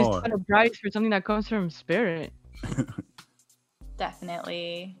set a price for something that comes from spirit?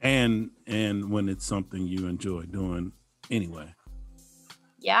 Definitely. And when it's something you enjoy doing anyway.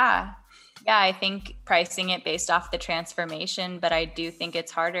 Yeah. Yeah, I think pricing it based off the transformation, but I do think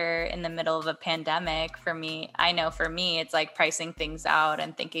it's harder in the middle of a pandemic for me. I know for me, it's like pricing things out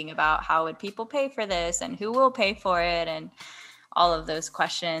and thinking about how would people pay for this and who will pay for it and all of those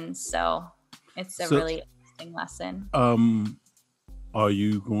questions. So it's a really interesting lesson. Are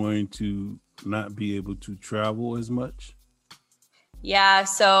you going to not be able to travel as much? Yeah,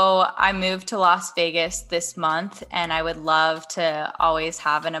 so I moved to Las Vegas this month, and I would love to always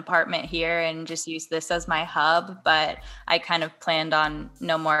have an apartment here and just use this as my hub. But I kind of planned on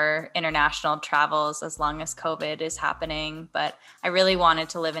no more international travels as long as COVID is happening. But I really wanted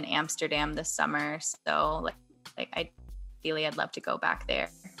to live in Amsterdam this summer. So ideally, I'd love to go back there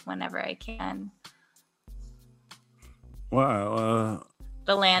whenever I can. Wow.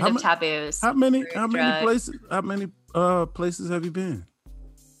 The land of taboos. How many places have you been?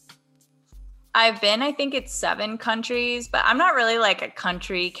 I've been, I think it's 7 countries, but I'm not really like a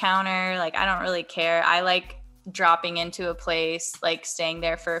country counter. Like, I don't really care. I like dropping into a place, like staying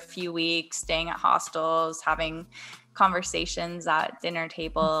there for a few weeks, staying at hostels, having conversations at dinner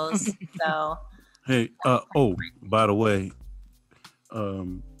tables. So hey, by the way,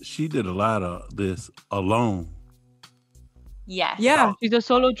 she did a lot of this alone. Yes. Yeah, she's a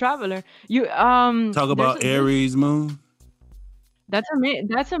solo traveler. You talk about Aries moon. That's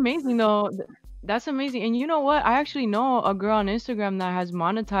amazing though. That's amazing. And you know what? I actually know a girl on Instagram that has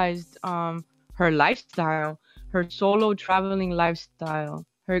monetized her lifestyle, her solo traveling lifestyle.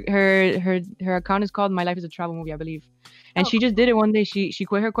 Her account is called My Life is a Travel Movie, I believe. And she just did it one day. She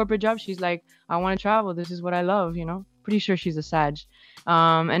quit her corporate job. She's like, I want to travel. This is what I love, you know? Pretty sure she's a Sag.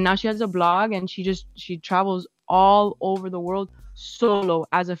 And now she has a blog and she travels all over the world solo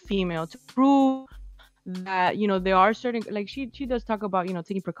as a female to prove that, you know, there are certain, like she does talk about, you know,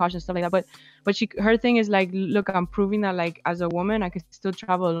 taking precautions, stuff like that, but her thing is like, look, I'm proving that like as a woman I could still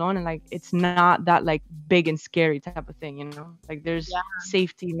travel alone, and like it's not that like big and scary type of thing, you know, like there's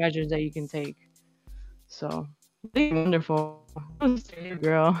safety measures that you can take. So really wonderful.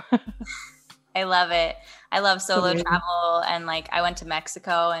 Girl. I love it. I love solo travel, and like I went to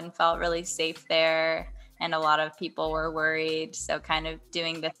Mexico and felt really safe there. And a lot of people were worried. So kind of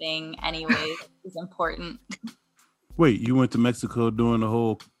doing the thing anyway is important. Wait, you went to Mexico doing the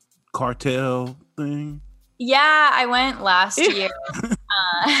whole cartel thing? Yeah, I went last year.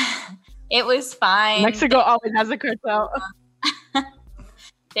 It was fine. Mexico always has a cartel.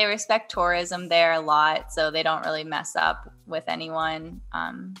 They respect tourism there a lot, so they don't really mess up with anyone.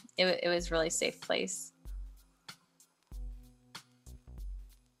 It was a really safe place.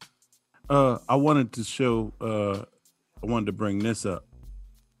 I wanted to bring this up.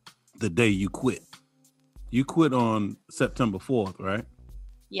 The day you quit. You quit on September 4th, right?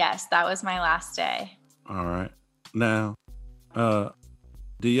 Yes, that was my last day. All right. Now,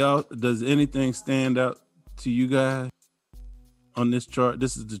 does anything stand out to you guys on this chart?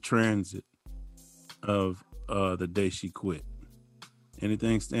 This is the transit of the day she quit.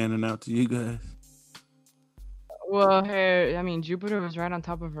 Anything standing out to you guys? Well, Jupiter was right on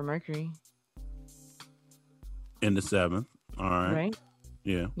top of her Mercury. In the 7th. All right. Right?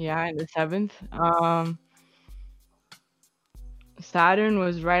 Yeah. Yeah, in the 7th. Saturn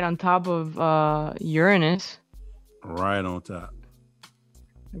was right on top of Uranus. Right on top.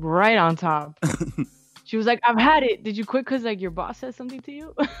 Right on top. She was like, I've had it. Did you quit because like your boss said something to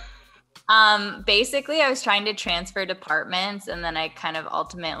you? Basically I was trying to transfer departments, and then I kind of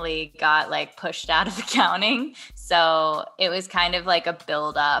ultimately got like pushed out of accounting. So it was kind of like a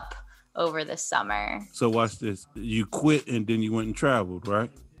build up over the summer. So watch this. You quit and then you went and traveled, right?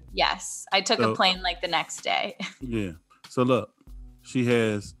 Yes. I took a plane like the next day. Yeah. So look, they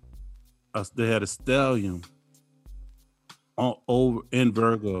had a stellium over in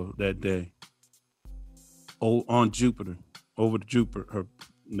Virgo that day. On Jupiter, over to Jupiter, her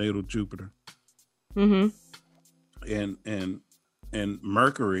natal Jupiter. Mm-hmm. And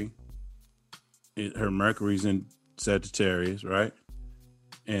Mercury, her Mercury's in Sagittarius, right?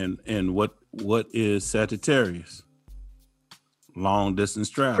 And what is Sagittarius? Long distance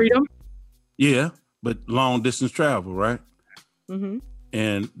travel. Freedom. Yeah, but long distance travel, right? Mm-hmm.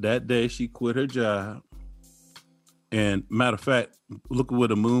 And that day she quit her job. And matter of fact, look at where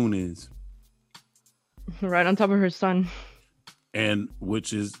the moon is. Right on top of her sun. And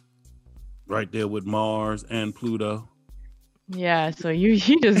which is right there with Mars and Pluto. Yeah, so you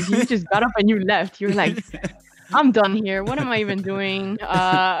just got up and you left. You're like, I'm done here. What am I even doing?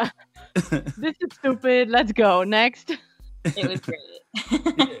 This is stupid. Let's go. Next. It was great.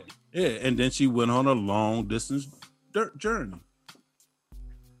 Yeah, and then she went on a long distance journey.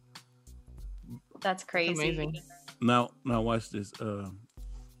 That's crazy. Amazing. Now watch this.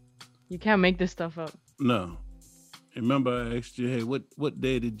 You can't make this stuff up. No. Remember I asked you, hey, what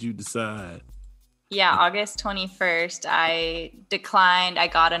day did you decide? Yeah, August 21st, I declined. I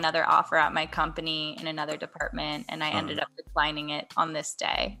got another offer at my company in another department, and I ended up declining it on this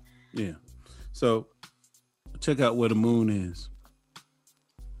day. Yeah. So check out where the moon is.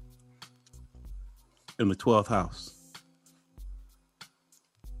 In the 12th house.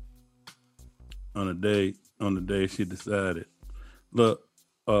 On the day she decided. Look,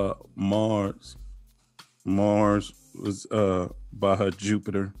 Mars was by her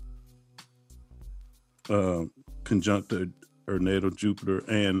Jupiter, conjunct her natal Jupiter,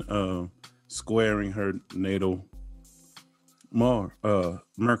 and squaring her natal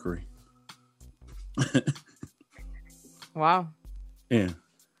Mercury. Wow. Yeah.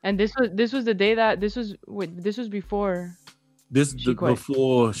 And this was the day that this was before.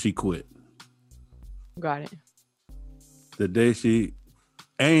 Before she quit. Got it. The day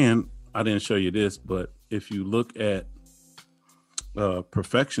and I didn't show you this, but if you look at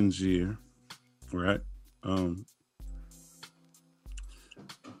Perfection's year, right?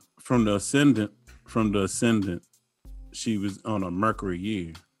 From the ascendant, she was on a Mercury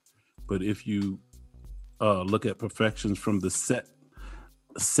year. But if you look at Perfections from the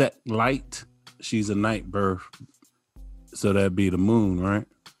set light, she's a night birth. So that'd be the moon, right?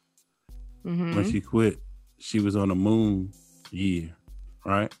 Mm-hmm. When she quit, she was on a moon year,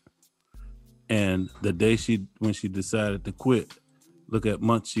 right? And the day when she decided to quit, look at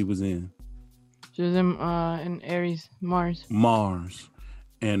month she was in. She was in Aries, Mars. Mars.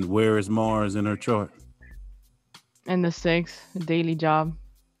 And where is Mars in her chart? And the 6th, daily job.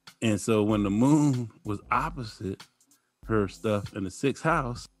 And so when the moon was opposite her stuff in the 6th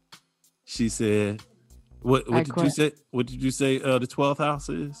house, she said, what did you say? What did you say the 12th house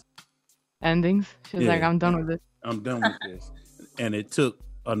is? Endings. She's like, I'm done with it. I'm done with this. And it took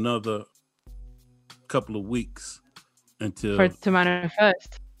another couple of weeks until for it to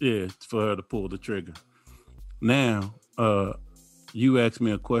manifest. Yeah, for her to pull the trigger. Now, you asked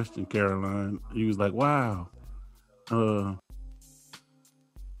me a question, Caroline. You was like, wow.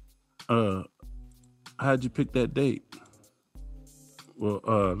 How'd you pick that date? Well,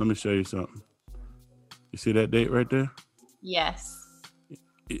 let me show you something. You see that date right there? Yes.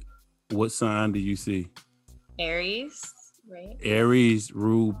 What sign do you see? Aries, right? Aries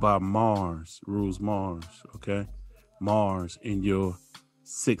ruled by Mars, rules Mars, okay? Mars in your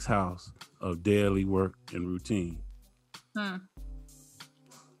 6th house of daily work and routine. That's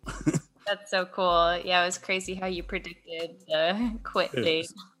so cool. Yeah, it was crazy how you predicted the quit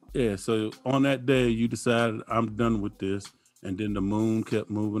date. Yeah, so on that day, you decided, I'm done with this. And then the moon kept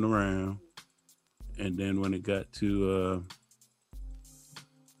moving around. And then when it got to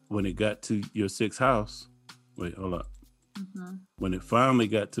your 6th house, wait, hold up. Mm-hmm. When it finally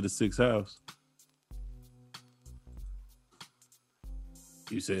got to the 6th house,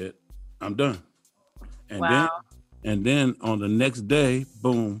 you said, I'm done. And then on the next day,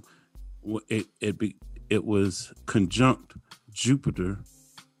 boom, it was conjunct Jupiter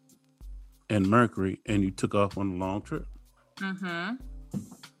and Mercury, and you took off on a long trip. Mm-hmm.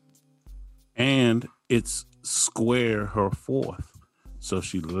 And it's square her 4th. So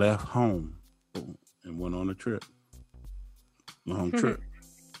she left home, boom, and went on a trip. Long trip.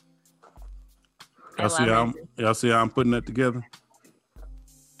 Y'all see how I'm putting that together?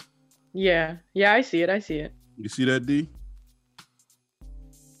 Yeah, I see it. You see that, D?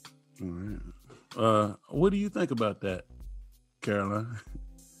 All right. What do you think about that, Caroline?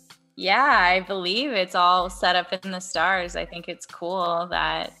 Yeah, I believe it's all set up in the stars. I think it's cool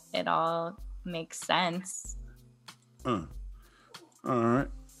that it all makes sense. All right.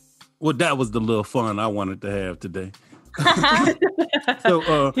 Well, that was the little fun I wanted to have today.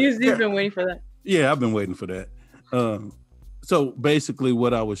 So he's been waiting for that. Yeah, I've been waiting for that. So basically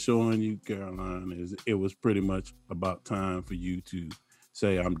what I was showing you, Caroline, is it was pretty much about time for you to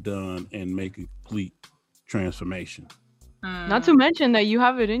say I'm done and make a complete transformation. Not to mention that you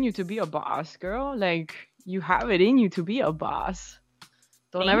have it in you to be a boss, girl. Like, you have it in you to be a boss.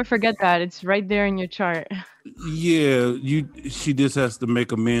 Don't ever forget that. It's right there in your chart. Yeah, she just has to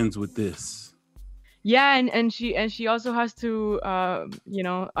make amends with this. Yeah, and she also has to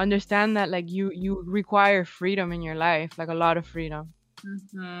understand that, like, you require freedom in your life, like a lot of freedom.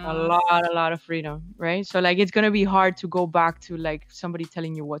 Mm-hmm. A lot of freedom, right? So, like, it's gonna be hard to go back to, like, somebody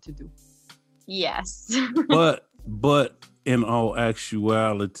telling you what to do. Yes. but in all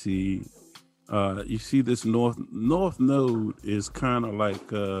actuality, you see this north node is kind of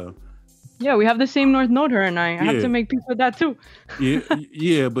like yeah, we have the same north node, her and I have to make peace with that too.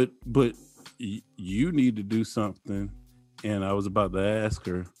 yeah, but you need to do something, and I was about to ask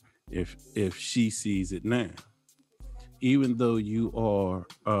her, if she sees it now. Even though you are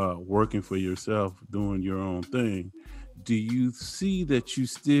working for yourself, doing your own thing, do you see that you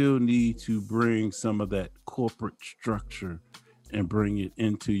still need to bring some of that corporate structure and bring it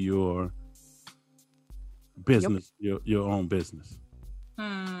into your business, your own business?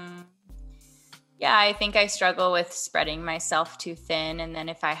 Yeah, I think I struggle with spreading myself too thin. And then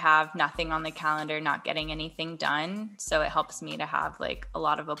if I have nothing on the calendar, not getting anything done. So it helps me to have like a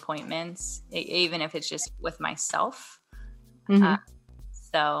lot of appointments, even if it's just with myself.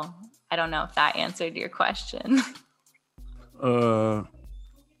 So I don't know if that answered your question. I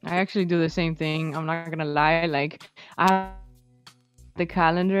actually do the same thing. I'm not gonna lie. Like I have the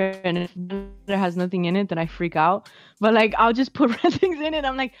calendar, and if there has nothing in it, then I freak out. But like I'll just put red things in it.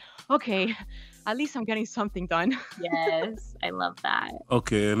 I'm like, okay, at least I'm getting something done. Yes, I love that.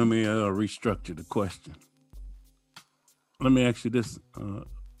 Okay, let me restructure the question. Let me ask you this.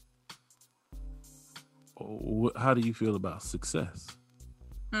 How do you feel about success?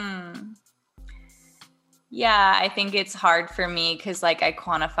 Yeah, I think it's hard for me because like I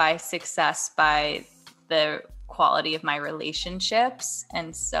quantify success by the quality of my relationships.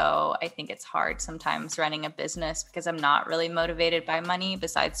 And so I think it's hard sometimes running a business because I'm not really motivated by money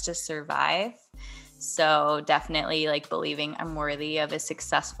besides to survive. So definitely like believing I'm worthy of a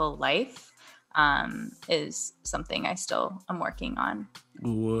successful life is something I still am working on.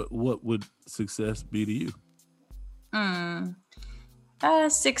 What would success be to you?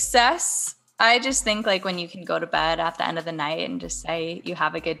 Success, I just think like when you can go to bed at the end of the night and just say you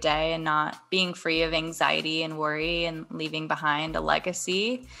have a good day and not being free of anxiety and worry and leaving behind a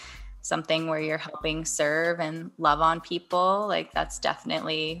legacy, something where you're helping serve and love on people, like that's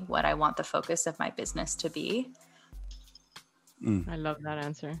definitely what I want the focus of my business to be. I love that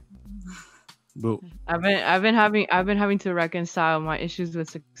answer. But I've been having to reconcile my issues with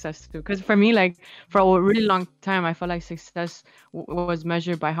success too, because for me, like for a really long time, I felt like success was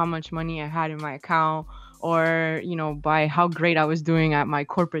measured by how much money I had in my account, or by how great I was doing at my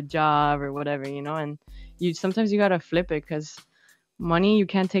corporate job or whatever, and sometimes you gotta flip it, because money, you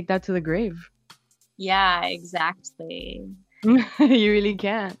can't take that to the grave. Yeah, exactly. You really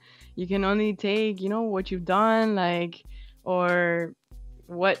can't. You can only take what you've done, like, or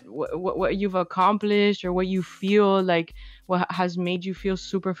what you've accomplished, or what you feel like, what has made you feel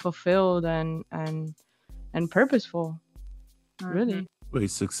super fulfilled and purposeful. Really.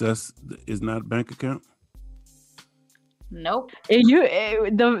 Wait, success is not a bank account? Nope.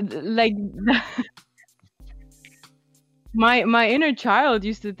 My inner child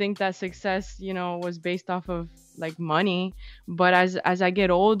used to think that success was based off of like money, but as I get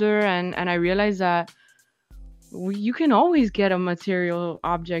older and I realize that you can always get a material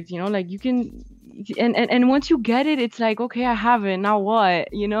object, like you can, and once you get it, it's like, okay, I have it, now what?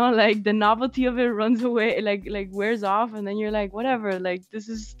 Like the novelty of it runs away, like wears off, and then you're like, whatever, like this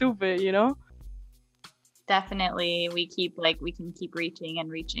is stupid. Definitely, we can keep reaching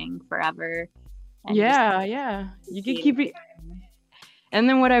and reaching forever. And you can keep it. And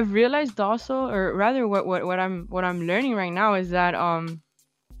then what I've realized also, or rather what I'm learning right now, is that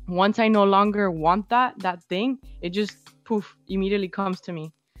once I no longer want that thing, it just poof immediately comes to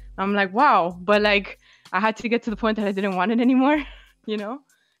me. I'm like, wow, but like I had to get to the point that I didn't want it anymore, and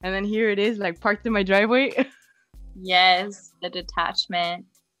then here it is, like parked in my driveway. Yes, the detachment.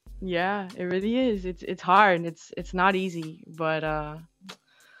 Yeah, it really is. It's hard. It's not easy, but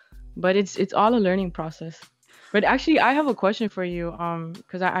it's all a learning process. But actually, I have a question for you,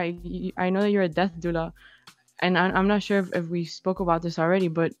 because I know that you're a death doula, and I'm not sure if we spoke about this already,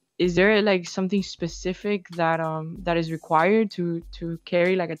 but is there like something specific that is required to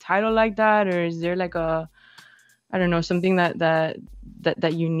carry like a title like that, or is there like something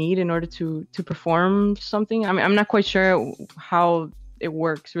that you need in order to perform something? I mean, I'm not quite sure how it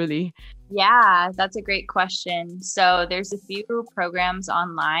works really. Yeah, that's a great question. So there's a few programs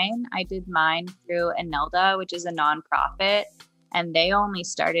online. I did mine through Enelda, which is a nonprofit, and they only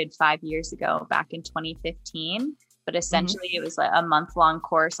started 5 years ago, back in 2015. But essentially it was like a month-long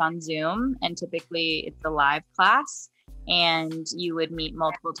course on Zoom, and typically it's a live class, and you would meet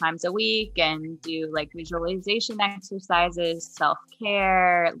multiple times a week and do like visualization exercises,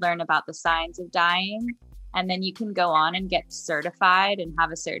 self-care, learn about the signs of dying. And then you can go on and get certified and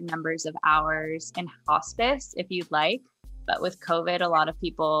have a certain numbers of hours in hospice if you'd like. But with COVID, a lot of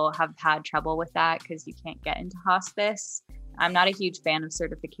people have had trouble with that because you can't get into hospice. I'm not a huge fan of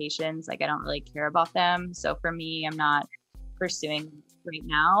certifications. Like I don't really care about them. So for me, I'm not pursuing right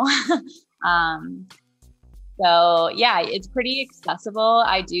now. So yeah, it's pretty accessible.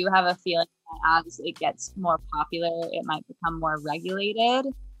 I do have a feeling that as it gets more popular, it might become more regulated.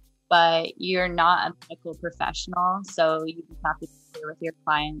 but you're not a medical professional. So you just have to be clear with your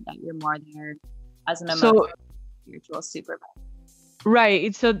client that you're more there as an emotional spiritual supervisor.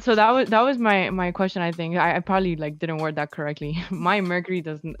 Right. So that was my question. I think I probably like didn't word that correctly. My Mercury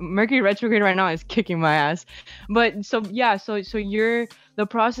retrograde right now is kicking my ass. But so yeah, so the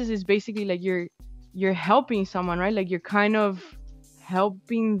process is basically like you're helping someone, right? Like you're kind of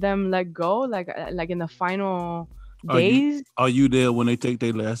helping them let go, like in the final days. Are you there when they take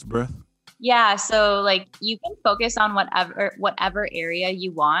their last breath? Yeah, so like you can focus on whatever area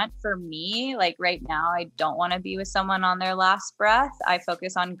you want. For me, like right now, I don't want to be with someone on their last breath. I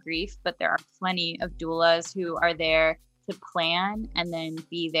focus on grief, but there are plenty of doulas who are there to plan and then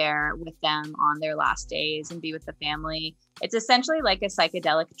be there with them on their last days and be with the family. It's essentially like a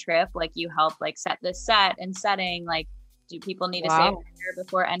psychedelic trip. Like you help like set the set and setting, like do people need to say a prayer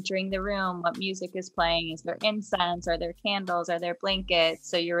before entering the room? What music is playing? Is there incense? Are there candles? Are there blankets?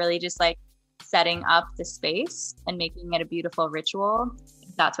 So you're really just like setting up the space and making it a beautiful ritual,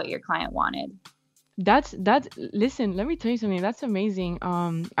 if that's what your client wanted. Listen, let me tell you something. That's amazing.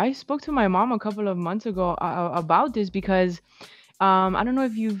 I spoke to my mom a couple of months ago about this because I don't know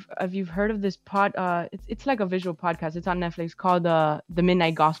if you've heard of this it's like a visual podcast. It's on Netflix called The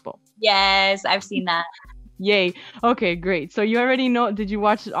Midnight Gospel. Yes, I've seen that. Yay. Okay, great. So you already know, did you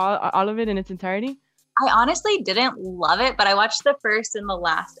watch all of it in its entirety? I honestly didn't love it, but I watched the first and the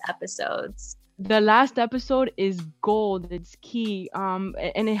last episodes. The last episode is gold. It's key. And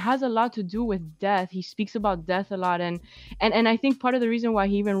it has a lot to do with death. He speaks about death a lot. And I think part of the reason why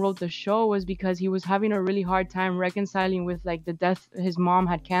he even wrote the show was because he was having a really hard time reconciling with like the death. His mom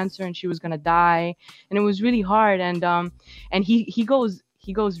had cancer and she was going to die. And it was really hard. And he goes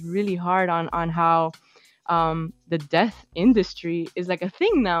really hard on how the death industry is like a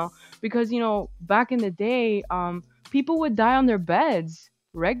thing now, because, you know, back in the day, people would die on their beds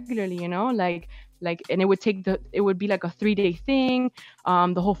regularly, you know, like, and it would be like a 3-day thing.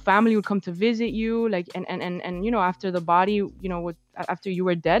 The whole family would come to visit you, like, and, you know, after the body, you know, after you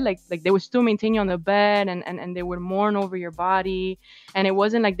were dead, like they would still maintain you on the bed and they would mourn over your body. And it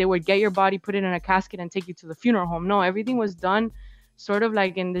wasn't like they would get your body, put it in a casket and take you to the funeral home. No, everything was done sort of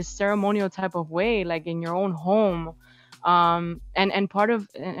like in this ceremonial type of way, like in your own home. And part of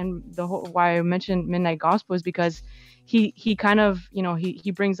and the whole why I mentioned Midnight Gospel is because he kind of, you know,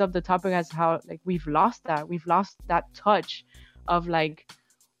 he brings up the topic as how like we've lost that touch of like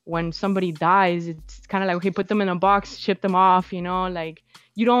when somebody dies, it's kind of like, okay, put them in a box, ship them off, you know, like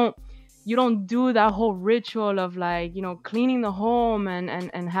you don't do that whole ritual of like, you know, cleaning the home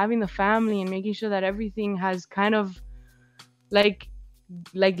and having the family and making sure that everything has kind of like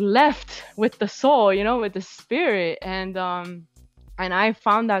left with the soul, you know, with the spirit. And I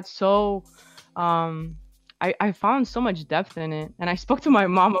found that so I found so much depth in it. And I spoke to my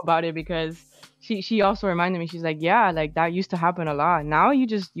mom about it because she also reminded me, she's like, yeah, like that used to happen a lot. Now you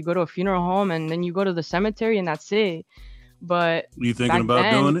go to a funeral home and then you go to the cemetery and that's it. But you thinking about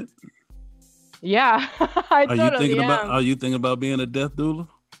doing it? Yeah. Are you thinking about being a death doula?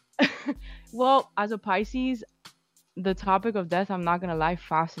 Well, as a Pisces, the topic of death, I'm not gonna lie,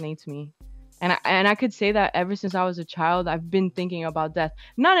 fascinates me. And I could say that ever since I was a child, I've been thinking about death.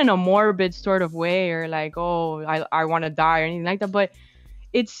 Not in a morbid sort of way or like, oh, I want to die or anything like that. But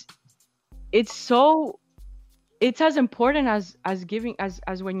it's as important as giving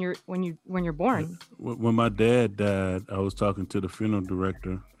as when you're born. When my dad died, I was talking to the funeral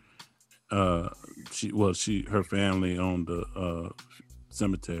director. Her family owned the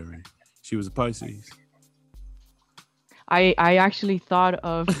cemetery. She was a Pisces. I actually thought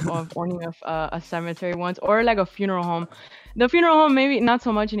of owning a cemetery once, or like a funeral home. The funeral home, maybe not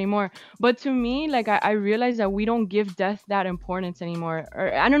so much anymore. But to me, like I realized that we don't give death that importance anymore.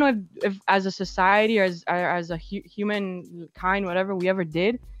 Or I don't know if as a society or as a human kind, whatever we ever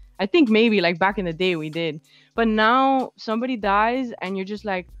did. I think maybe like back in the day we did. But now somebody dies and you're just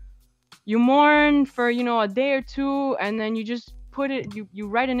like, you mourn for, you know, a day or two, and then you just put it, you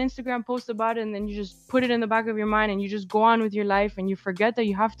write an Instagram post about it, and then you just put it in the back of your mind and you just go on with your life, and you forget that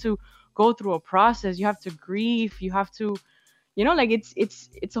you have to go through a process. You have to grieve, you have to, you know, like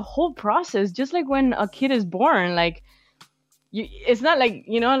it's a whole process. Just like when a kid is born, like it's not like,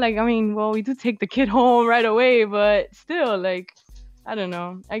 you know, like, I mean, well, we do take the kid home right away, but still, like, I don't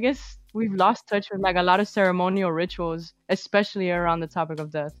know, I guess we've lost touch with like a lot of ceremonial rituals, especially around the topic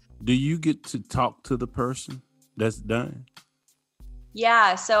of death. Do you get to talk to the person that's dying?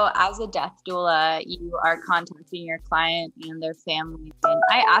 Yeah, so as a death doula, you are contacting your client and their family. And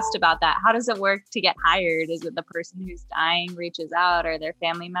I asked about that. How does it work to get hired? Is it the person who's dying reaches out or their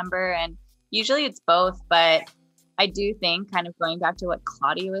family member? And usually it's both, but I do think, kind of going back to what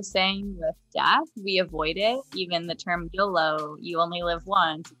Claudia was saying with death, we avoid it. Even the term YOLO, you only live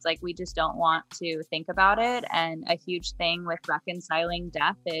once. It's like we just don't want to think about it. And a huge thing with reconciling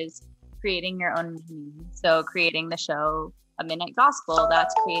death is creating your own meaning. So creating the show A Midnight Gospel,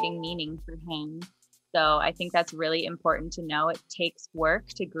 that's creating meaning for him. So I think that's really important to know. It takes work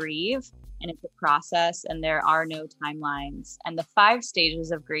to grieve, and it's a process, and there are no timelines. And the 5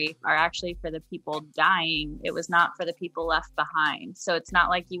 stages of grief are actually for the people dying. It was not for the people left behind. So it's not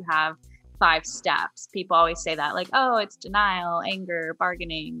like you have 5 steps. People always say that, like, oh, it's denial, anger,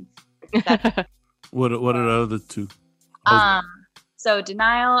 bargaining. What are the other 2? So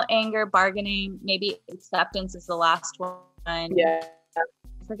denial, anger, bargaining, maybe acceptance is the last one. Yeah.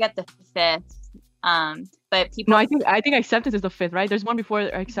 I forget the 5th. But people. No, I think acceptance is the 5th, right? There's one before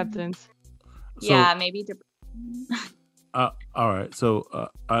acceptance. Yeah, maybe. All right. So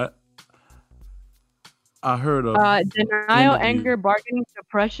I heard of denial, anger, bargaining,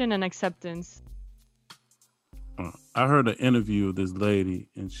 depression, and acceptance. I heard an interview of this lady,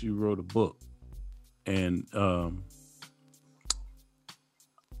 and she wrote a book, and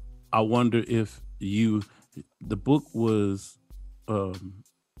I wonder if the book was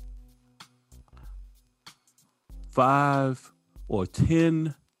 5 or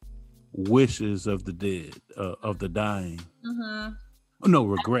 10 wishes of the dead, of the dying. Mm-hmm. Oh, no,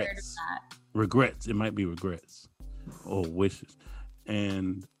 regrets. Regrets. It might be regrets or wishes.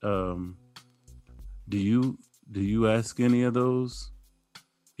 And do you ask any of those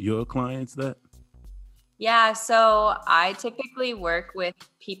your clients that? Yeah, so I typically work with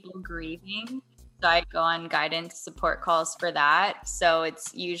people grieving. So I go on guidance support calls for that. So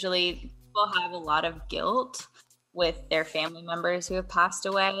it's usually people have a lot of guilt with their family members who have passed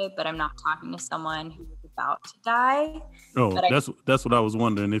away, but I'm not talking to someone who is about to die. Oh, that's what I was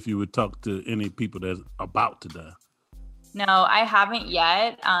wondering, if you would talk to any people that's about to die. No, I haven't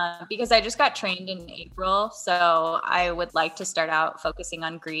yet, because I just got trained in April. So I would like to start out focusing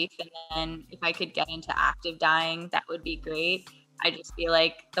on grief. And then if I could get into active dying, that would be great. I just feel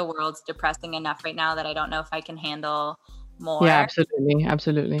like the world's depressing enough right now that I don't know if I can handle more. Yeah,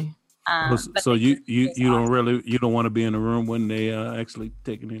 absolutely. So you don't want to be in the room when they actually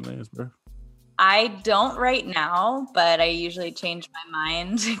taking their last breath? I don't right now, but I usually change my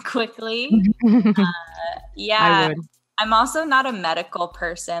mind quickly. Yeah. I would. I'm also not a medical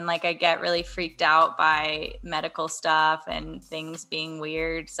person. Like, I get really freaked out by medical stuff and things being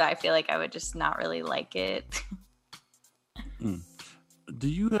weird. So I feel like I would just not really like it. Do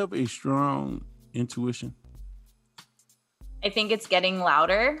you have a strong intuition? I think it's getting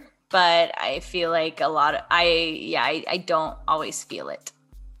louder, but I feel like I don't always feel it.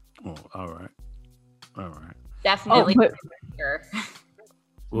 Oh, all right. Definitely. Oh, sure.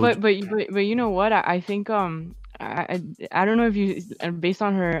 but you know what? I think I don't know if you, based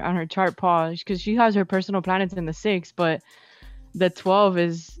on her chart, Paul, because she has her personal planets in the 6th, but the 12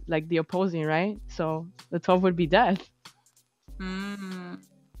 is like the opposing, right? So the 12 would be death.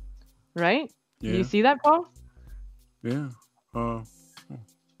 Right? Yeah. Do you see that, Paul? Yeah.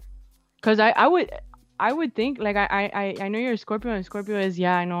 Because I would think, like, I know you're a Scorpio, and Scorpio is,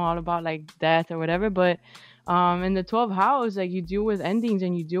 I know all about like death or whatever, but in the 12th house, like, you deal with endings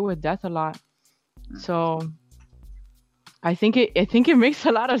and you deal with death a lot. So I think it makes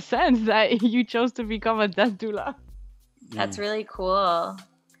a lot of sense that you chose to become a death doula. That's really cool.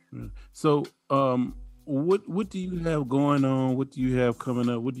 So what do you have going on? What do you have coming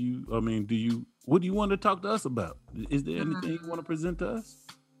up? What do you want to talk to us about? Is there anything you want to present to us?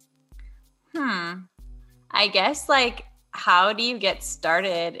 I guess, like, how do you get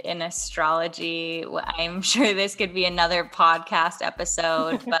started in astrology? I'm sure this could be another podcast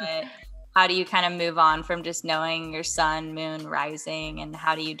episode, but how do you kind of move on from just knowing your sun, moon, rising, and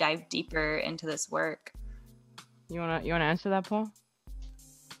how do you dive deeper into this work? You wanna answer that, Paul?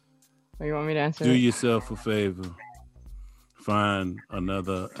 Or you want me to answer? Do yourself a favor. Find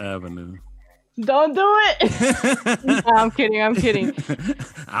another avenue. Don't do it. No, I'm kidding.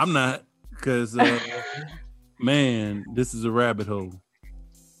 I'm not, because man, this is a rabbit hole.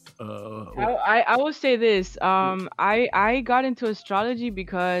 I will say this. I got into astrology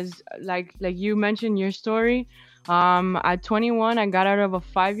because, like you mentioned your story. At 21, I got out of a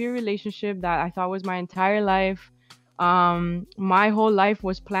 5-year relationship that I thought was my entire life. My whole life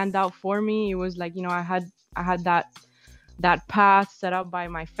was planned out for me. It was like, I had that path set up by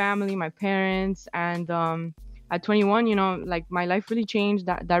my family, my parents, and at 21, like, my life really changed.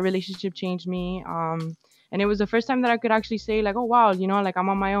 That relationship changed me. And it was the first time that I could actually say, like, oh wow, like, I'm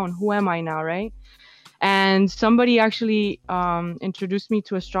on my own. Who am I now, right? And somebody actually introduced me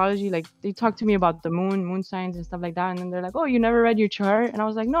to astrology. Like they talked to me about the moon signs and stuff like that. And then they're like, oh, you never read your chart? And I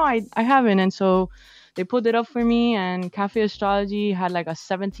was like, no, I haven't. And so they pulled it up for me, and Cafe Astrology had like a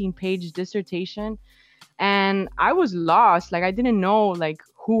 17-page dissertation. And I was lost. Like I didn't know like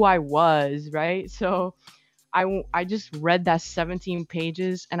who I was, right? So I just read that 17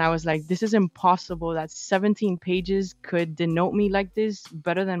 pages and I was like, this is impossible that 17 pages could denote me like this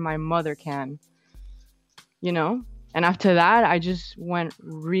better than my mother can, you know? And after that, I just went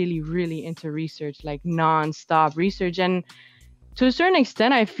really, really into research, like non-stop research. And to a certain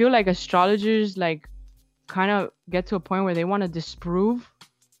extent, I feel like astrologers like kind of get to a point where they want to disprove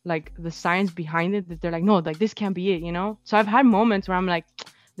like the science behind it, that they're like, no, like this can't be it, you know? So I've had moments where I'm like,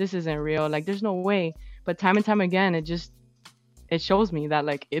 this isn't real, like there's no way. But time and time again, it shows me that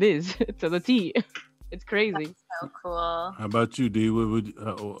like it is to the T. It's crazy. That's so cool. How about you, D? What would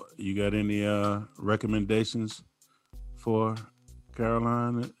you got any recommendations for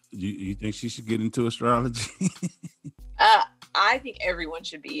Caroline? You think she should get into astrology? I think everyone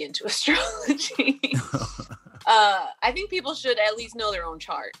should be into astrology. I think people should at least know their own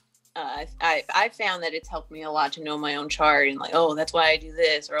chart. I found that it's helped me a lot to know my own chart and like, oh, that's why I do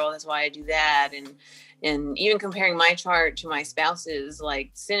this, or oh, that's why I do that, and even comparing my chart to my spouse's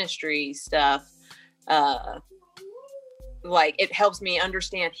like synastry stuff, like it helps me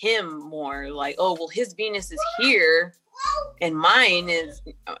understand him more. Like, oh, well, his Venus is here, and mine is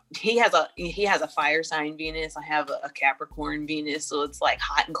he has a fire sign Venus. I have a Capricorn Venus, so it's like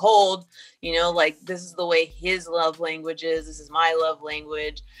hot and cold. You know, like this is the way his love language is. This is my love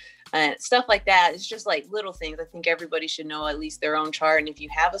language. And stuff like that. It's just like little things. I think everybody should know at least their own chart. And if you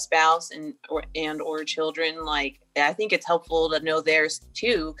have a spouse or children, like I think it's helpful to know theirs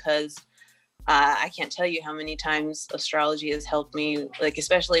too, because I can't tell you how many times astrology has helped me. Like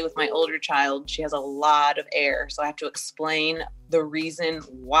especially with my older child, she has a lot of air, so I have to explain the reason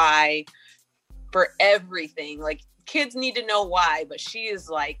why for everything. Like kids need to know why, but she is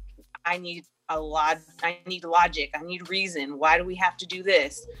like, I need logic. I need reason. Why do we have to do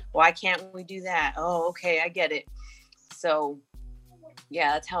this? Why can't we do that? Oh, okay. I get it. So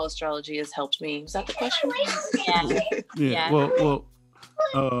yeah, that's how astrology has helped me. Is that the question? Yeah. Well,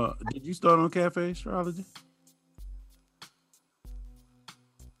 did you start on Cafe Astrology?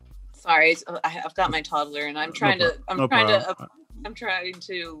 Sorry, I've got my toddler and I'm trying to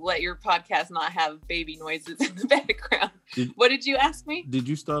let your podcast not have baby noises in the background. What did you ask me? Did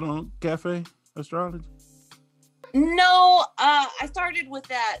you start on Cafe Astrology? No, I started with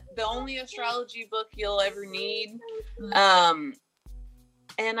the only astrology book you'll ever need.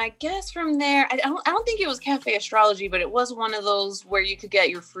 And I guess from there, I don't think it was Cafe Astrology, but it was one of those where you could get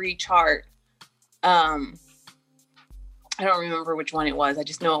your free chart. I don't remember which one it was. I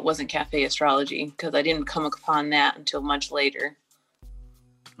just know it wasn't Cafe Astrology because I didn't come upon that until much later.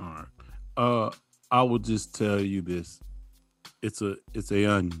 All right. I will just tell you this. It's an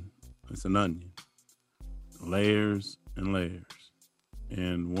onion. It's an onion. Layers and layers.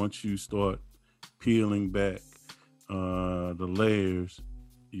 And once you start peeling back the layers,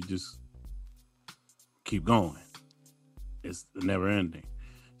 you just keep going. It's never ending.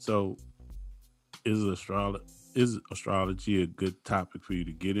 So is astrology a good topic for you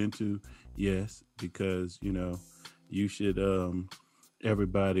to get into? Yes, because you should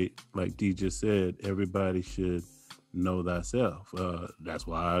everybody, like D just said, everybody should know thyself. That's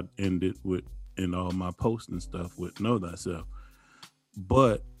why I ended with in all my posts and stuff with know thyself.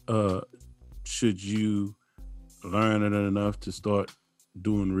 But should you learn it enough to start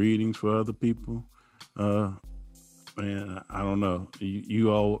doing readings for other people? Man, I don't know.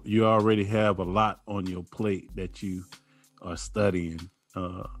 You already have a lot on your plate that you are studying,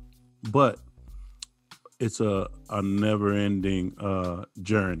 but it's a never-ending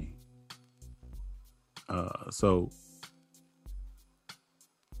journey. So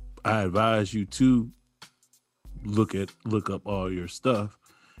I advise you to look up all your stuff.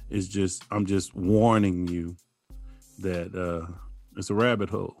 I'm just warning you that it's a rabbit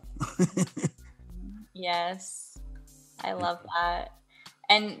hole. Yes, I love that.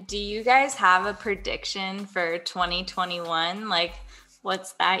 And do you guys have a prediction for 2021? Like,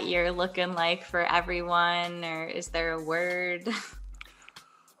 what's that year looking like for everyone, or is there a word?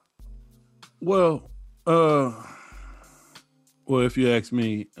 Well, if you ask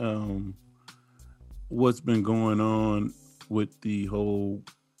me, what's been going on with the whole,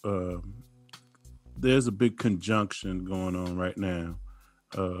 there's a big conjunction going on right now.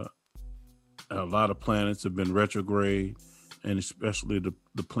 A lot of planets have been retrograde, and especially the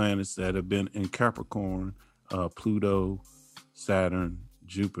planets that have been in Capricorn, Pluto, Saturn,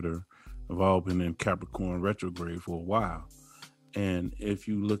 Jupiter. have all been in Capricorn retrograde for a while. And if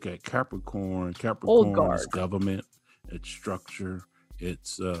you look at Capricorn is government, it's structure,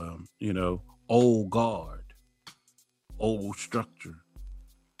 it's old guard, old structure.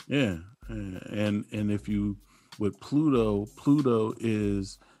 Yeah. And if you with Pluto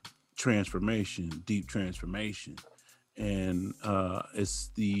is transformation, deep transformation. And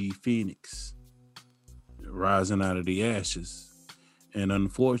it's the phoenix rising out of the ashes. And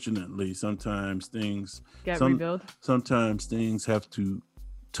unfortunately, sometimes things rebuilt. Sometimes things have to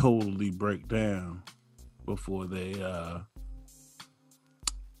totally break down before they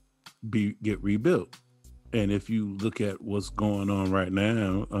get rebuilt. And if you look at what's going on right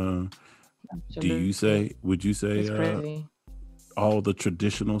now, would you say it's crazy. All the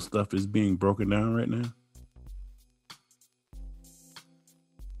traditional stuff is being broken down right now?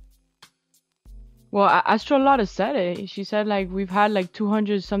 Well, Astrolotta said it. She said like we've had like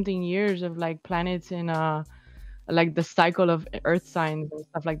 200 something years of like planets in like the cycle of earth signs and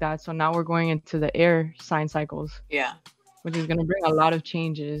stuff like that. So now we're going into the air sign cycles. Yeah. Which is going to bring a lot of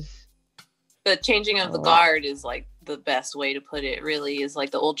changes. The changing of the guard is like the best way to put it. Really, is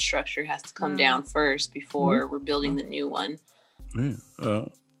like the old structure has to come down first before we're building the new one. Yeah.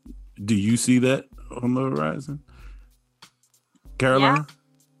 Do you see that on the horizon, Caroline?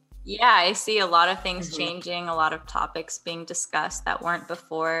 Yeah, I see a lot of things changing, a lot of topics being discussed that weren't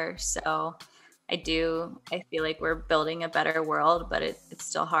before. So I feel like we're building a better world, but it's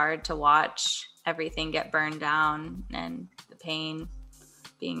still hard to watch everything get burned down and the pain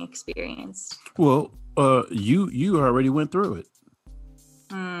being experienced. Well, you already went through it.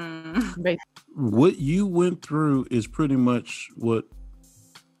 What you went through is pretty much what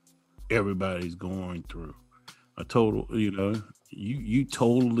everybody's going through. A total, you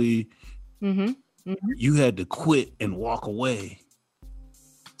totally, you had to quit and walk away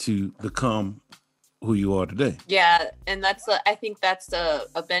to become who you are today. Yeah, and I think that's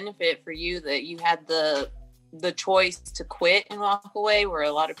a benefit for you, that you had the choice to quit and walk away, where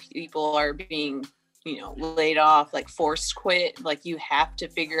a lot of people are being laid off, like forced quit. Like you have to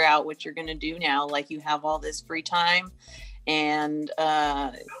figure out what you're going to do now. Like you have all this free time and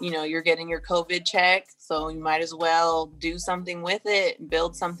you're getting your COVID check, so you might as well do something with it,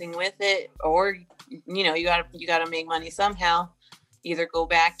 build something with it, or you got to make money somehow. Either go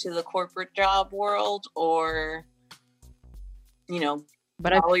back to the corporate job world or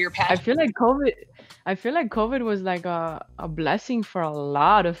follow your passion. I feel like COVID was like a blessing for a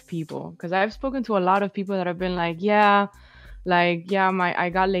lot of people, because I've spoken to a lot of people that have been like, I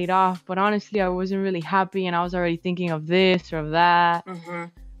got laid off, but honestly I wasn't really happy and I was already thinking of this or of that.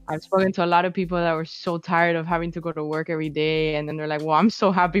 I've spoken to a lot of people that were so tired of having to go to work every day, and then they're like, well, I'm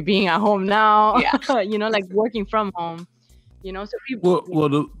so happy being at home now. Like working from home. So people,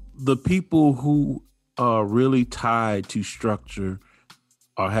 the people who are really tied to structure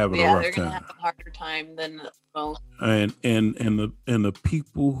are having a rough they're time. Gonna have a harder time than most. And the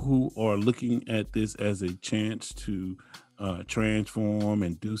people who are looking at this as a chance to transform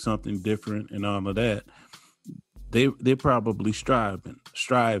and do something different and all of that, they're probably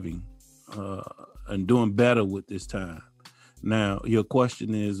striving and doing better with this time. Now, your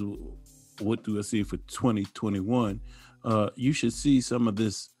question is, what do I see for 2021? You should see some of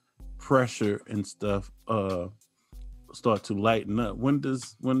this pressure and stuff start to lighten up. When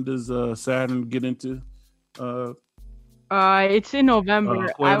does Saturn get into? It's in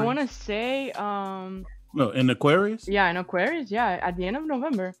November. I want to say. No, in Aquarius. Yeah, in Aquarius. Yeah, at the end of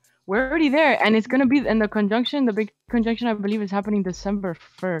November. We're already there, and it's gonna be in the conjunction. The big conjunction, I believe, is happening December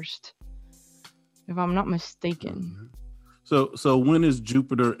 1st, if I'm not mistaken. So when is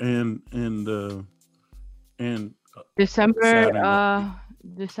Jupiter and December? Saturn?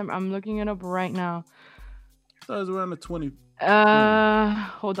 December. I'm looking it up right now. So it's around the 20.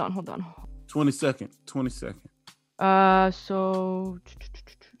 Hold on. 22nd. So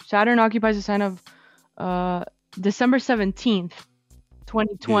Saturn occupies the sign of December 17th,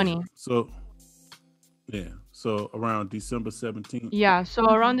 2020. So around December 17th. Yeah,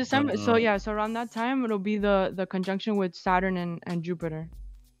 so around December. So around that time it'll be the conjunction with Saturn and Jupiter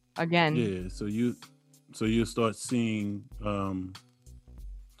again. Yeah, so you start seeing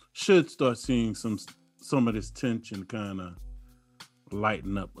should start seeing some of this tension kind of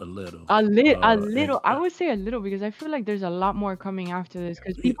lighten up a little. A little. I would say a little, because I feel like there's a lot more coming after this,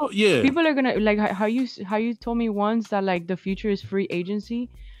 because people are gonna, like how you told me once that like the future is free agency.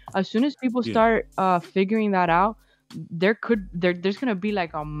 As soon as people start figuring that out, there's gonna be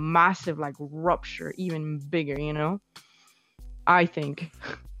like a massive like rupture, even bigger, I think.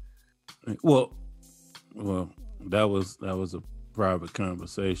 Well, that was a private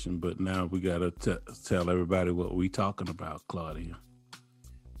conversation, but now we gotta tell everybody what we talking about, Claudia.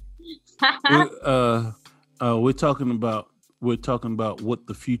 We're talking about what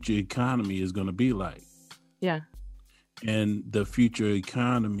the future economy is going to be like. Yeah. And the future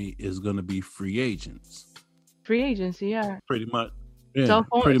economy is going to be free agents. Free agency, yeah. Pretty much. Yeah,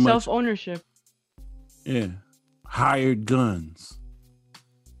 Self ownership. Yeah. Hired guns.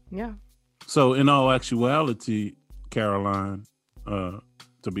 Yeah. So in all actuality, Caroline, to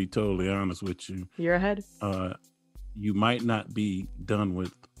be totally honest with you, you're ahead. You might not be done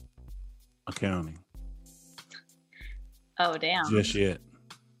with accounting. Oh, damn. Just yet.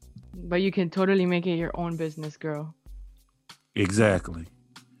 But you can totally make it your own business, girl. Exactly.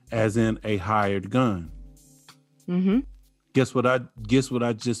 As in a hired gun. Mm-hmm. Guess what I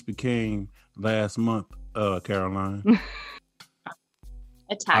just became last month, Caroline?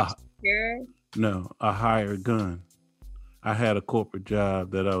 A tax preparer? No, a hired gun. I had a corporate job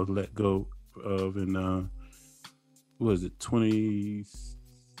that I was let go of in what was it,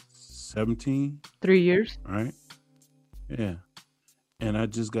 2017? 3 years. Right? Yeah. And I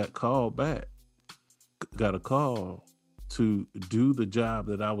just got called back. Got a call to do the job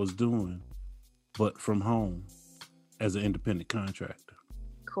that I was doing, but from home as an independent contractor.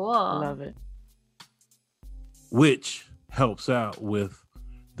 Cool. Love it. Which helps out with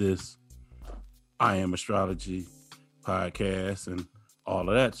this I Am Astrology podcast and all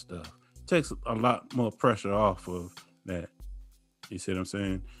of that stuff. Takes a lot more pressure off of that. You see what I'm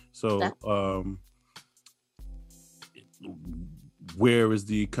saying? So where is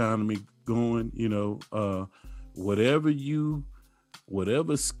the economy going? You know, whatever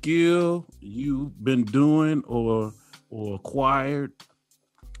skill you've been doing or acquired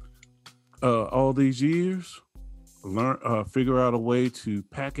all these years, figure out a way to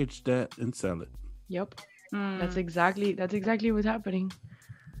package that and sell it. Yep. That's exactly what's happening.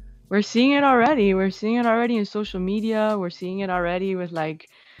 We're seeing it already. We're seeing it already in social media. We're seeing it already with like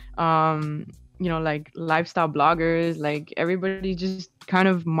like lifestyle bloggers, like everybody just kind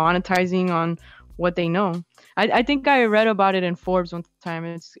of monetizing on what they know. I think I read about it in Forbes one time.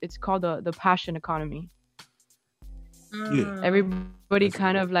 It's called the passion economy. Yeah. Everybody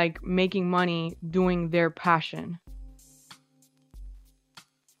kind of like making money doing their passion.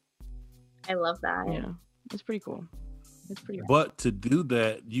 I love that. Yeah, it's pretty cool. But to do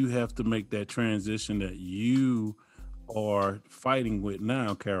that, you have to make that transition that you are fighting with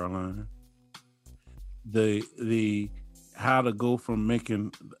now, Caroline. The how to go from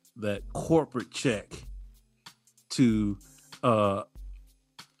making that corporate check to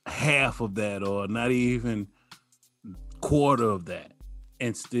half of that, or not even quarter of that,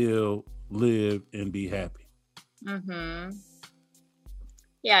 and still live and be happy. Mm-hmm.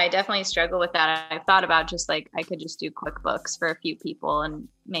 Yeah, I definitely struggle with that. I've thought about just like I could just do QuickBooks for a few people and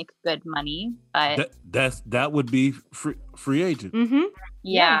make good money, but that would be free agent. Mm-hmm.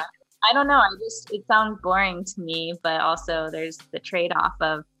 Yeah. I don't know. It sounds boring to me, but also there's the trade-off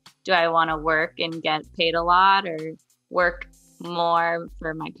of, do I want to work and get paid a lot, or work more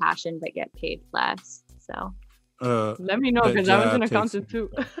for my passion but get paid less? So let me know, because I was an accountant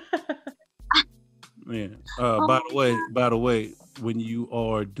too. Yeah. By the way, when you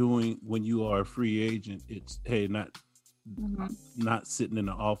are a free agent, it's not sitting in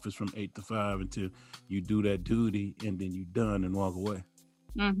the office from 8 to 5 until you do that duty and then you done and walk away.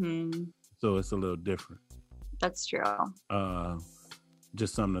 Mm-hmm. So it's a little different. That's true.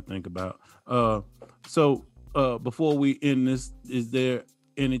 Just something to think about. So before we end this, is there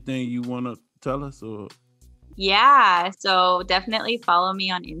anything you want to tell us? Or yeah, so definitely follow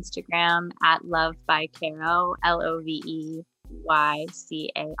me on Instagram at Love by Caro, LOVEYCARO,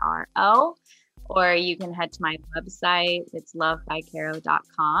 or you can head to my website. It's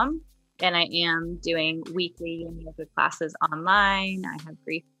lovebykaro.com. And I am doing weekly yoga classes online. I have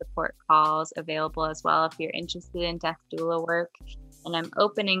grief support calls available as well if you're interested in death doula work. And I'm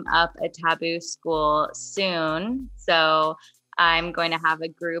opening up a taboo school soon. So I'm going to have a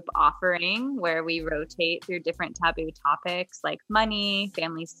group offering where we rotate through different taboo topics like money,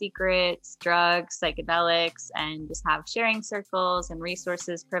 family secrets, drugs, psychedelics, and just have sharing circles and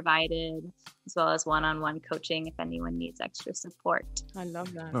resources provided, as well as one-on-one coaching if anyone needs extra support. I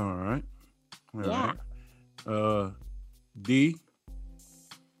love that. All right. Yeah. D,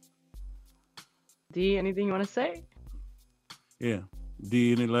 anything you want to say? Yeah.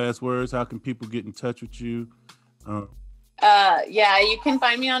 D, any last words? How can people get in touch with you? Yeah, you can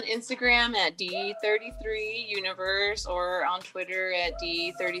find me on Instagram at D33Universe or on Twitter at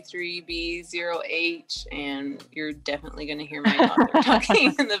D33B0H, and you're definitely going to hear my daughter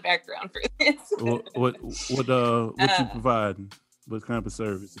talking in the background for this. What you providing? What kind of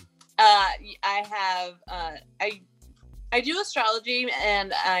services? I do astrology,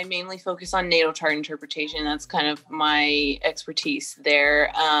 and I mainly focus on natal chart interpretation. That's kind of my expertise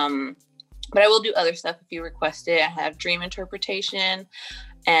there. But I will do other stuff if you request it. I have dream interpretation,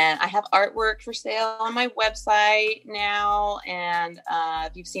 and I have artwork for sale on my website now. And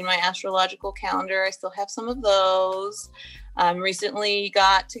if you've seen my astrological calendar, I still have some of those. Recently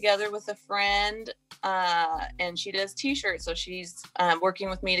got together with a friend, and she does t-shirts. So she's working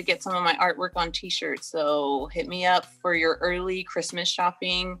with me to get some of my artwork on t-shirts. So hit me up for your early Christmas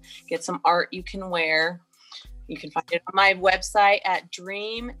shopping. Get some art you can wear. You can find it on my website at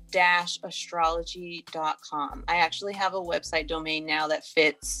dream-astrology.com. I actually have a website domain now that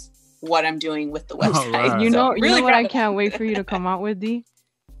fits what I'm doing with the website. Right. You know, really what I can't wait for you to come out with, D?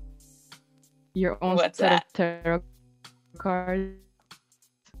 Your own set of tarot cards.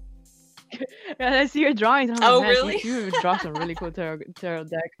 I see your drawings. I'm like, man, really? You draw some really cool tarot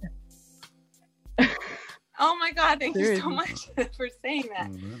deck. Oh my God, thank you so much for saying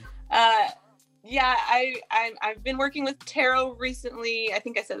that. Yeah, I've been working with tarot recently. I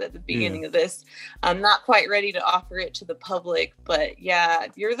think I said that at the beginning of this. I'm not quite ready to offer it to the public, but yeah,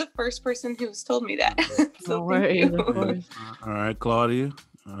 you're the first person who's told me that. So no worries, of course. All right, Claudia,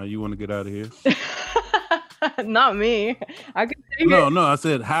 you want to get out of here? Not me. I could say no. I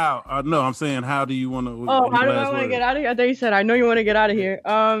said how. No, I'm saying how do you want to? Oh, how do I want to get out of here? I thought you said I know you want to get out of here.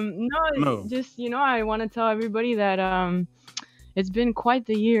 No. Just I want to tell everybody that it's been quite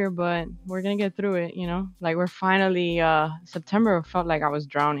the year, but we're gonna get through it. Like we're finally September felt like I was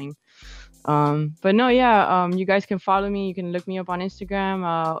drowning. But no, yeah. You guys can follow me. You can look me up on Instagram,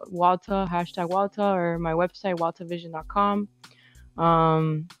 Walta #Walta, or my website waltavision.com.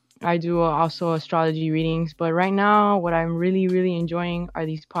 I do also astrology readings, but right now what I'm really, really enjoying are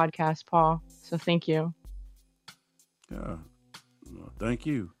these podcasts, Paul. So thank you. Yeah, well, thank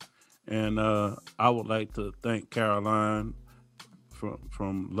you. And I would like to thank Caroline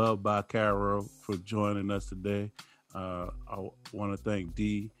from Love by Caro for joining us today. I want to thank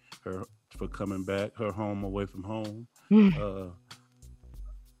Dee for coming back, her home away from home. You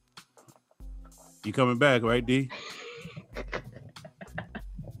coming back, right, Dee?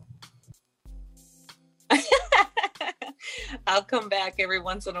 I'll come back every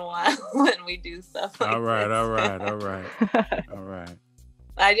once in a while when we do stuff like all right.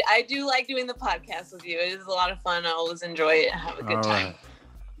 I do like doing the podcast with you. It is a lot of fun. I always enjoy it. Have a good time.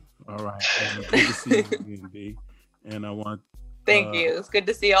 All right. Good to see you again, D. And I want thank you. It's good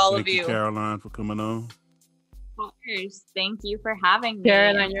to see all of you. Caroline, for coming on. Thank you for having me.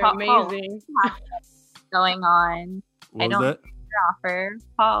 Caroline, you're amazing. Going on. What was that? Your offer.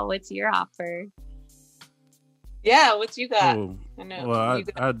 Paul, what's your offer? Yeah, what you got? Oh, I know. Well, you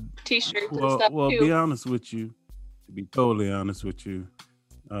got t-shirts and stuff well, too. be honest with you. To be totally honest with you,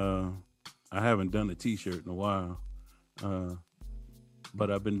 I haven't done a t-shirt in a while. But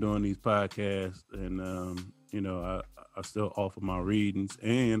I've been doing these podcasts, and I still offer my readings,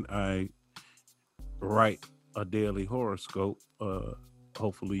 and I write a daily horoscope.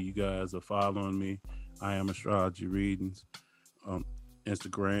 Hopefully, you guys are following me. I am Astrology Readings on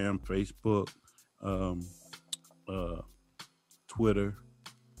Instagram, Facebook, Twitter,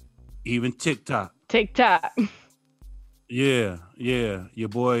 even TikTok. Yeah, your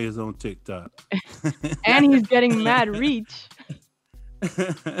boy is on TikTok. And he's getting mad reach.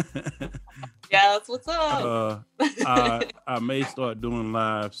 Yeah, that's what's up. I may start doing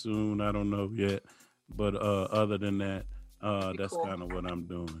live soon. I don't know yet. But other than that, that's cool. Kind of what I'm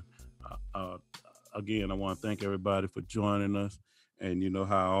doing. Again, I want to thank everybody for joining us. And you know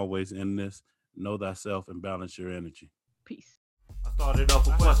how I always end this. Know thyself and balance your energy. Peace. I started off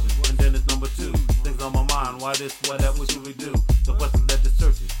with questions, and then it's number 2. Things on my mind, why this, why that, what should we do? The question led to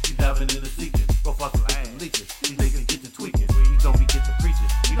searching, you diving in the seeking. Profile and leeches, you thinking, get to tweaking. You don't be get to preaching,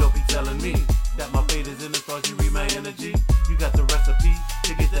 you don't be telling me that my fate is in the stars, you read my energy. You got the recipe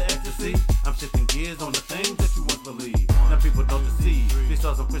to get the ecstasy. I'm shifting gears on the things that you once believed. Now people don't deceive, they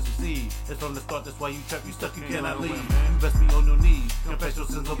start some Christian seed. It's from the start, that's why you trap, you stuck, you cannot leave. You best be on your knees, confess your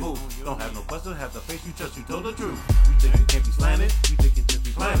sins of boo. Don't have no question, have the face you trust, you told the truth. You think you can't be slanted, you think it just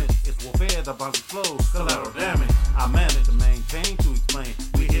be planted. It's warfare, the bombs explode, collateral damage. I manage to maintain, to explain.